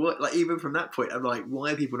 What? Like, even from that point, I'm like,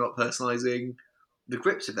 why are people not personalising the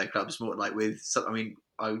grips of their clubs more? Like with some, I mean,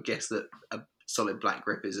 I would guess that a solid black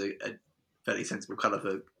grip is a fairly sensible colour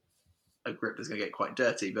for a grip that's going to get quite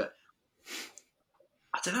dirty. But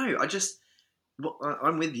I don't know.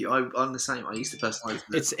 I'm with you. I'm the same. I used to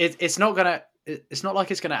personalise. It's not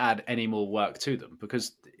like it's going to add any more work to them,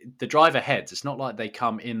 because the driver heads, it's not like they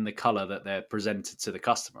come in the colour that they're presented to the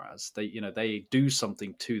customer as. They do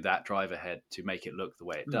something to that driver head to make it look the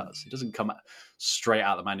way it does. It doesn't come straight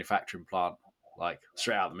out of the manufacturing plant, like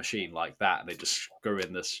straight out of the machine like that, and they just screw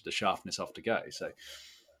in the shaftness off to go. So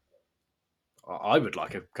I would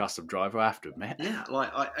like a custom driver, I have to admit. Yeah,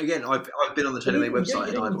 I've been on the TaylorMade website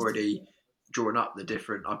and I've already drawn up the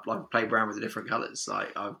different. I've played around with the different colours.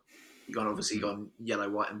 Like I've gone yellow,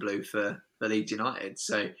 white, and blue for Leeds United.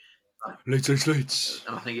 So Leeds,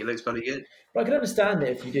 and I think it looks bloody good. But I can understand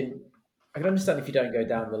it if you didn't. I can understand if you don't go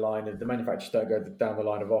down the line of the manufacturers don't go down the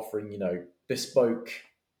line of offering, bespoke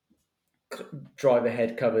driver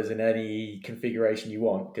head covers in any configuration you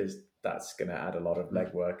want, because that's going to add a lot of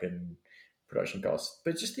legwork and production costs.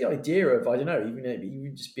 But just the idea of, I don't know,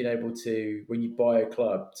 even just being able to, when you buy a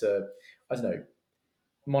club, to, I don't know,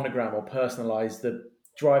 monogram or personalize the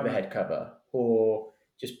driver head cover, or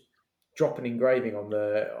just drop an engraving on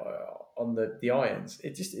the irons.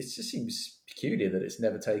 It just seems peculiar that it's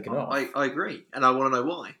never taken off. I agree, and I want to know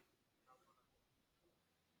why.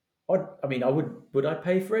 Would I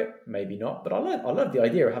pay for it? Maybe not, but I love the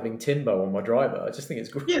idea of having Timbo on my driver. I just think it's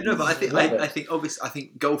great. Yeah, no, but I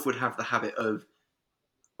think golf would have the habit of,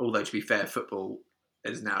 although to be fair, football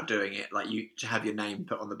is now doing it. Like, you to have your name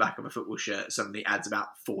put on the back of a football shirt suddenly adds about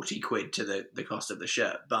 40 quid to the cost of the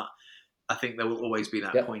shirt. But I think there will always be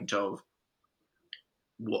that point of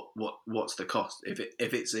what's the cost if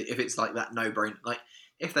it's like that no brainer. Like,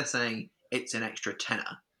 if they're saying it's an extra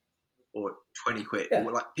tenner or 20 quid,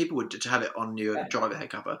 or like, people would, to have it on your driver head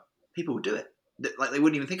cover, people would do it. Like, they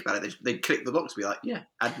wouldn't even think about it. They'd click the box and be like, yeah,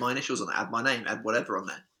 add my initials on there, add my name, add whatever on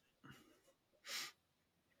there.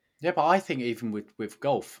 Yeah, but I think even with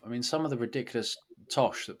golf, I mean, some of the ridiculous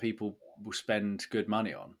tosh that people will spend good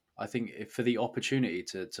money on, I think for the opportunity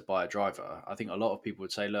to buy a driver, I think a lot of people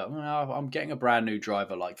would say, look, I'm getting a brand new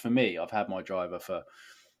driver. Like, for me, I've had my driver for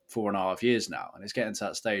 4.5 years now, and it's getting to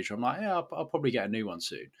that stage where I'm like, yeah, I'll probably get a new one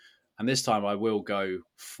soon. And this time I will go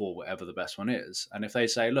for whatever the best one is. And if they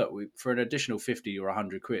say, look, for an additional 50 or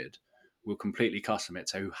 100 quid, we'll completely custom it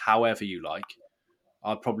to however you like,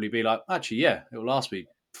 I'd probably be like, actually, yeah, it will last me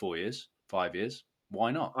 4 years, 5 years. Why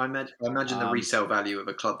not? I imagine the resale value of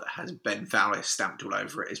a club that has Ben Fowler stamped all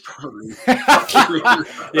over it is probably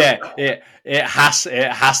yeah, it has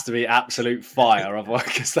to be absolute fire, otherwise,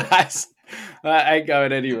 because that ain't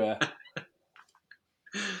going anywhere.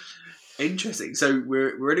 Interesting. So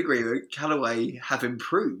we're in agreement. Callaway have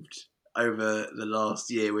improved over the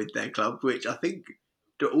last year with their club, which I think,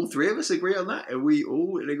 do all three of us agree on that? Are we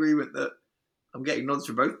all in agreement that? I'm getting nods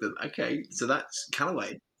from both of them. Okay, so that's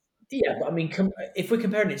Callaway. Yeah, but I mean, if we're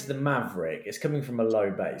comparing it to the Maverick, it's coming from a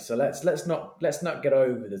low base. So let's not get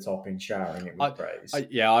over the top in showering it with praise.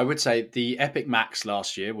 I would say the Epic Max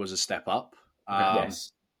last year was a step up.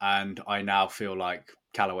 Yes. And I now feel like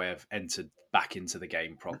Callaway have entered back into the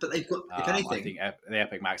game properly. But they've got, if anything, I think the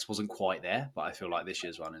Epic Max wasn't quite there, but I feel like this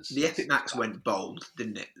year's one is. The Epic Max went bold,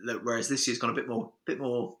 didn't it? Whereas this year's gone a bit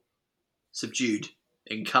more subdued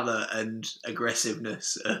in colour and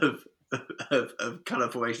aggressiveness of colour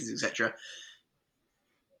formations, etc.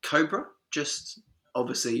 Cobra, just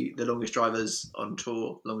obviously the longest drivers on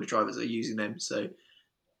tour, longest drivers are using them, so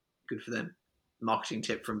good for them. Marketing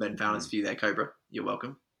tip from Ben Fowler's view there, Cobra. You're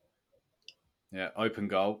welcome. Yeah, open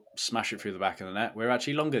goal, smash it through the back of the net. We're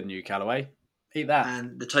actually longer than you, Callaway. Eat that.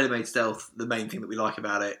 And the TaylorMade Stealth, the main thing that we like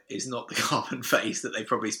about it is not the carbon face that they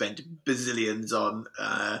probably spent bazillions on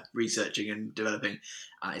researching and developing.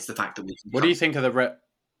 It's the fact that we can. What do you think of the red?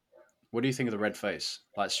 What do you think of the red face?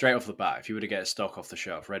 Like straight off the bat, if you were to get a stock off the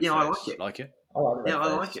shelf, red face. I like it. Like it? I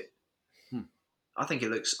like it. I think it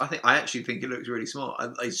looks. I actually think it looks really smart.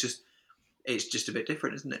 It's just a bit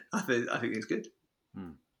different, isn't it? I think it's good.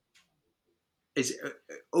 It's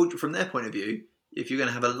from their point of view. If you're going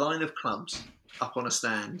to have a line of clubs up on a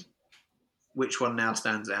stand, which one now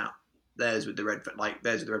stands out? Theirs with the red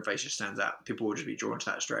face just stands out. People will just be drawn to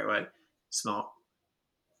that straight away. Smart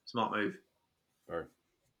move. Right.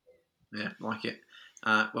 Yeah, like it.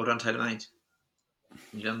 Well done, TaylorMade.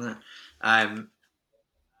 You've done that. I think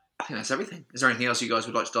that's everything. Is there anything else you guys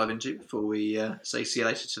would like to dive into before we say see you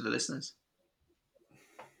later to the listeners?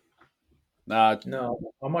 No,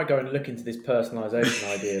 I might go and look into this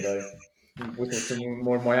personalisation idea though. With some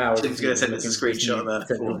more of my hours. Tim's going to send us a screenshot of a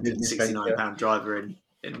 £469 driver in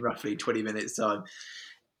roughly 20 minutes' time.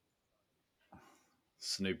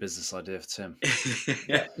 It's a new business idea for Tim.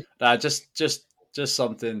 Yeah, just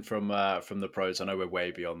something from the pros. I know we're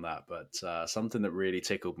way beyond that, but something that really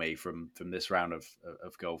tickled me from this round of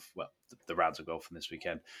golf. Well, the rounds of golf from this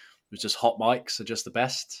weekend was just hot mics are just the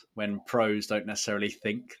best when pros don't necessarily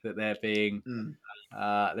think that they're being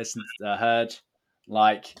heard.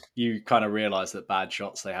 Like, you kind of realise that bad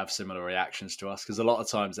shots, they have similar reactions to us because a lot of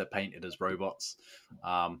times they're painted as robots.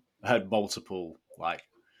 I heard multiple like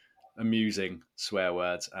amusing swear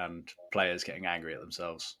words and players getting angry at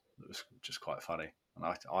themselves. It was just quite funny, and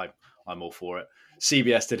I'm all for it.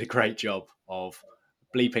 CBS did a great job of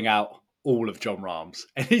bleeping out all of Jon Rahm's.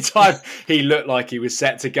 Anytime he looked like he was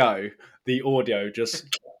set to go, the audio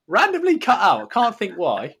just randomly cut out. Can't think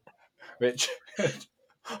why, which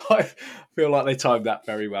I feel like they timed that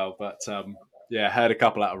very well. But heard a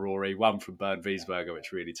couple out of Rory, one from Bernd Wiesberger,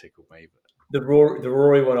 which really tickled me. The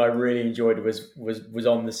Rory one I really enjoyed was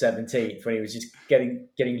on the 17th when he was just getting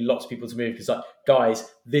lots of people to move because like,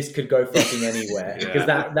 guys, this could go fucking anywhere because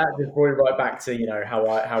that just brought it right back to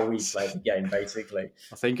how we played the game basically.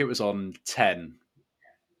 I think it was on 10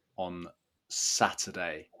 on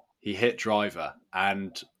Saturday. He hit driver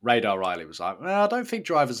and Radar Riley was like, well, I don't think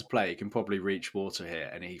driver's a play. He can probably reach water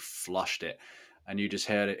here, and he flushed it. And you just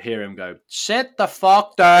hear him go, sit the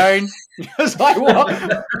fuck down. I was like,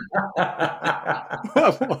 what?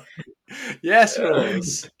 Yes,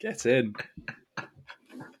 Ross. Get in.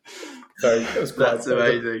 So that was That's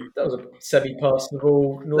amazing. That was a semi-pass the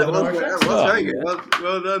ball. That was very good.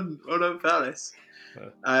 Well done, Palace.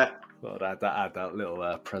 Well, add that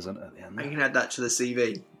little present at the end. I can add that to the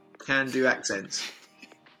CV. Can do accents.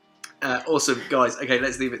 Awesome, guys. Okay,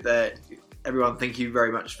 let's leave it there. Everyone, thank you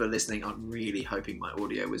very much for listening. I'm really hoping my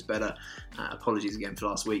audio was better. Apologies again for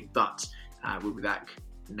last week, but we'll be back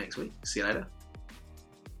next week. See you later.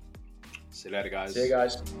 See you later, guys. See you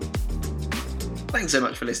guys. Thanks so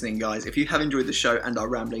much for listening, guys. If you have enjoyed the show and our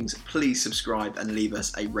ramblings, please subscribe and leave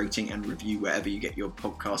us a rating and review wherever you get your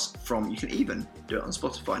podcasts from. You can even do it on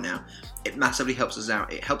Spotify now. It massively helps us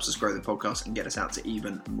out. It helps us grow the podcast and get us out to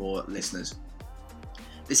even more listeners.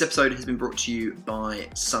 This episode has been brought to you by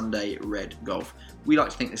Sunday Red Golf. We like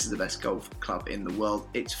to think this is the best golf club in the world.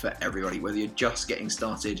 It's for everybody, whether you're just getting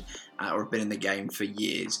started or have been in the game for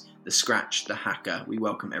years. The scratch, the hacker, we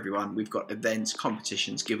welcome everyone. We've got events,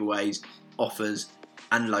 competitions, giveaways, offers,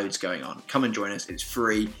 and loads going on. Come and join us. It's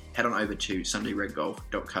free. Head on over to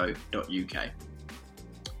sundayredgolf.co.uk.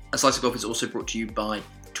 A Slice of Golf is also brought to you by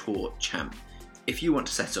Tour Champ. If you want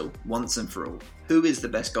to settle once and for all who is the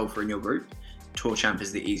best golfer in your group, Tour Champ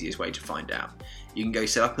is the easiest way to find out. You can go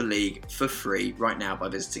set up a league for free right now by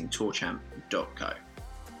visiting tourchamp.co.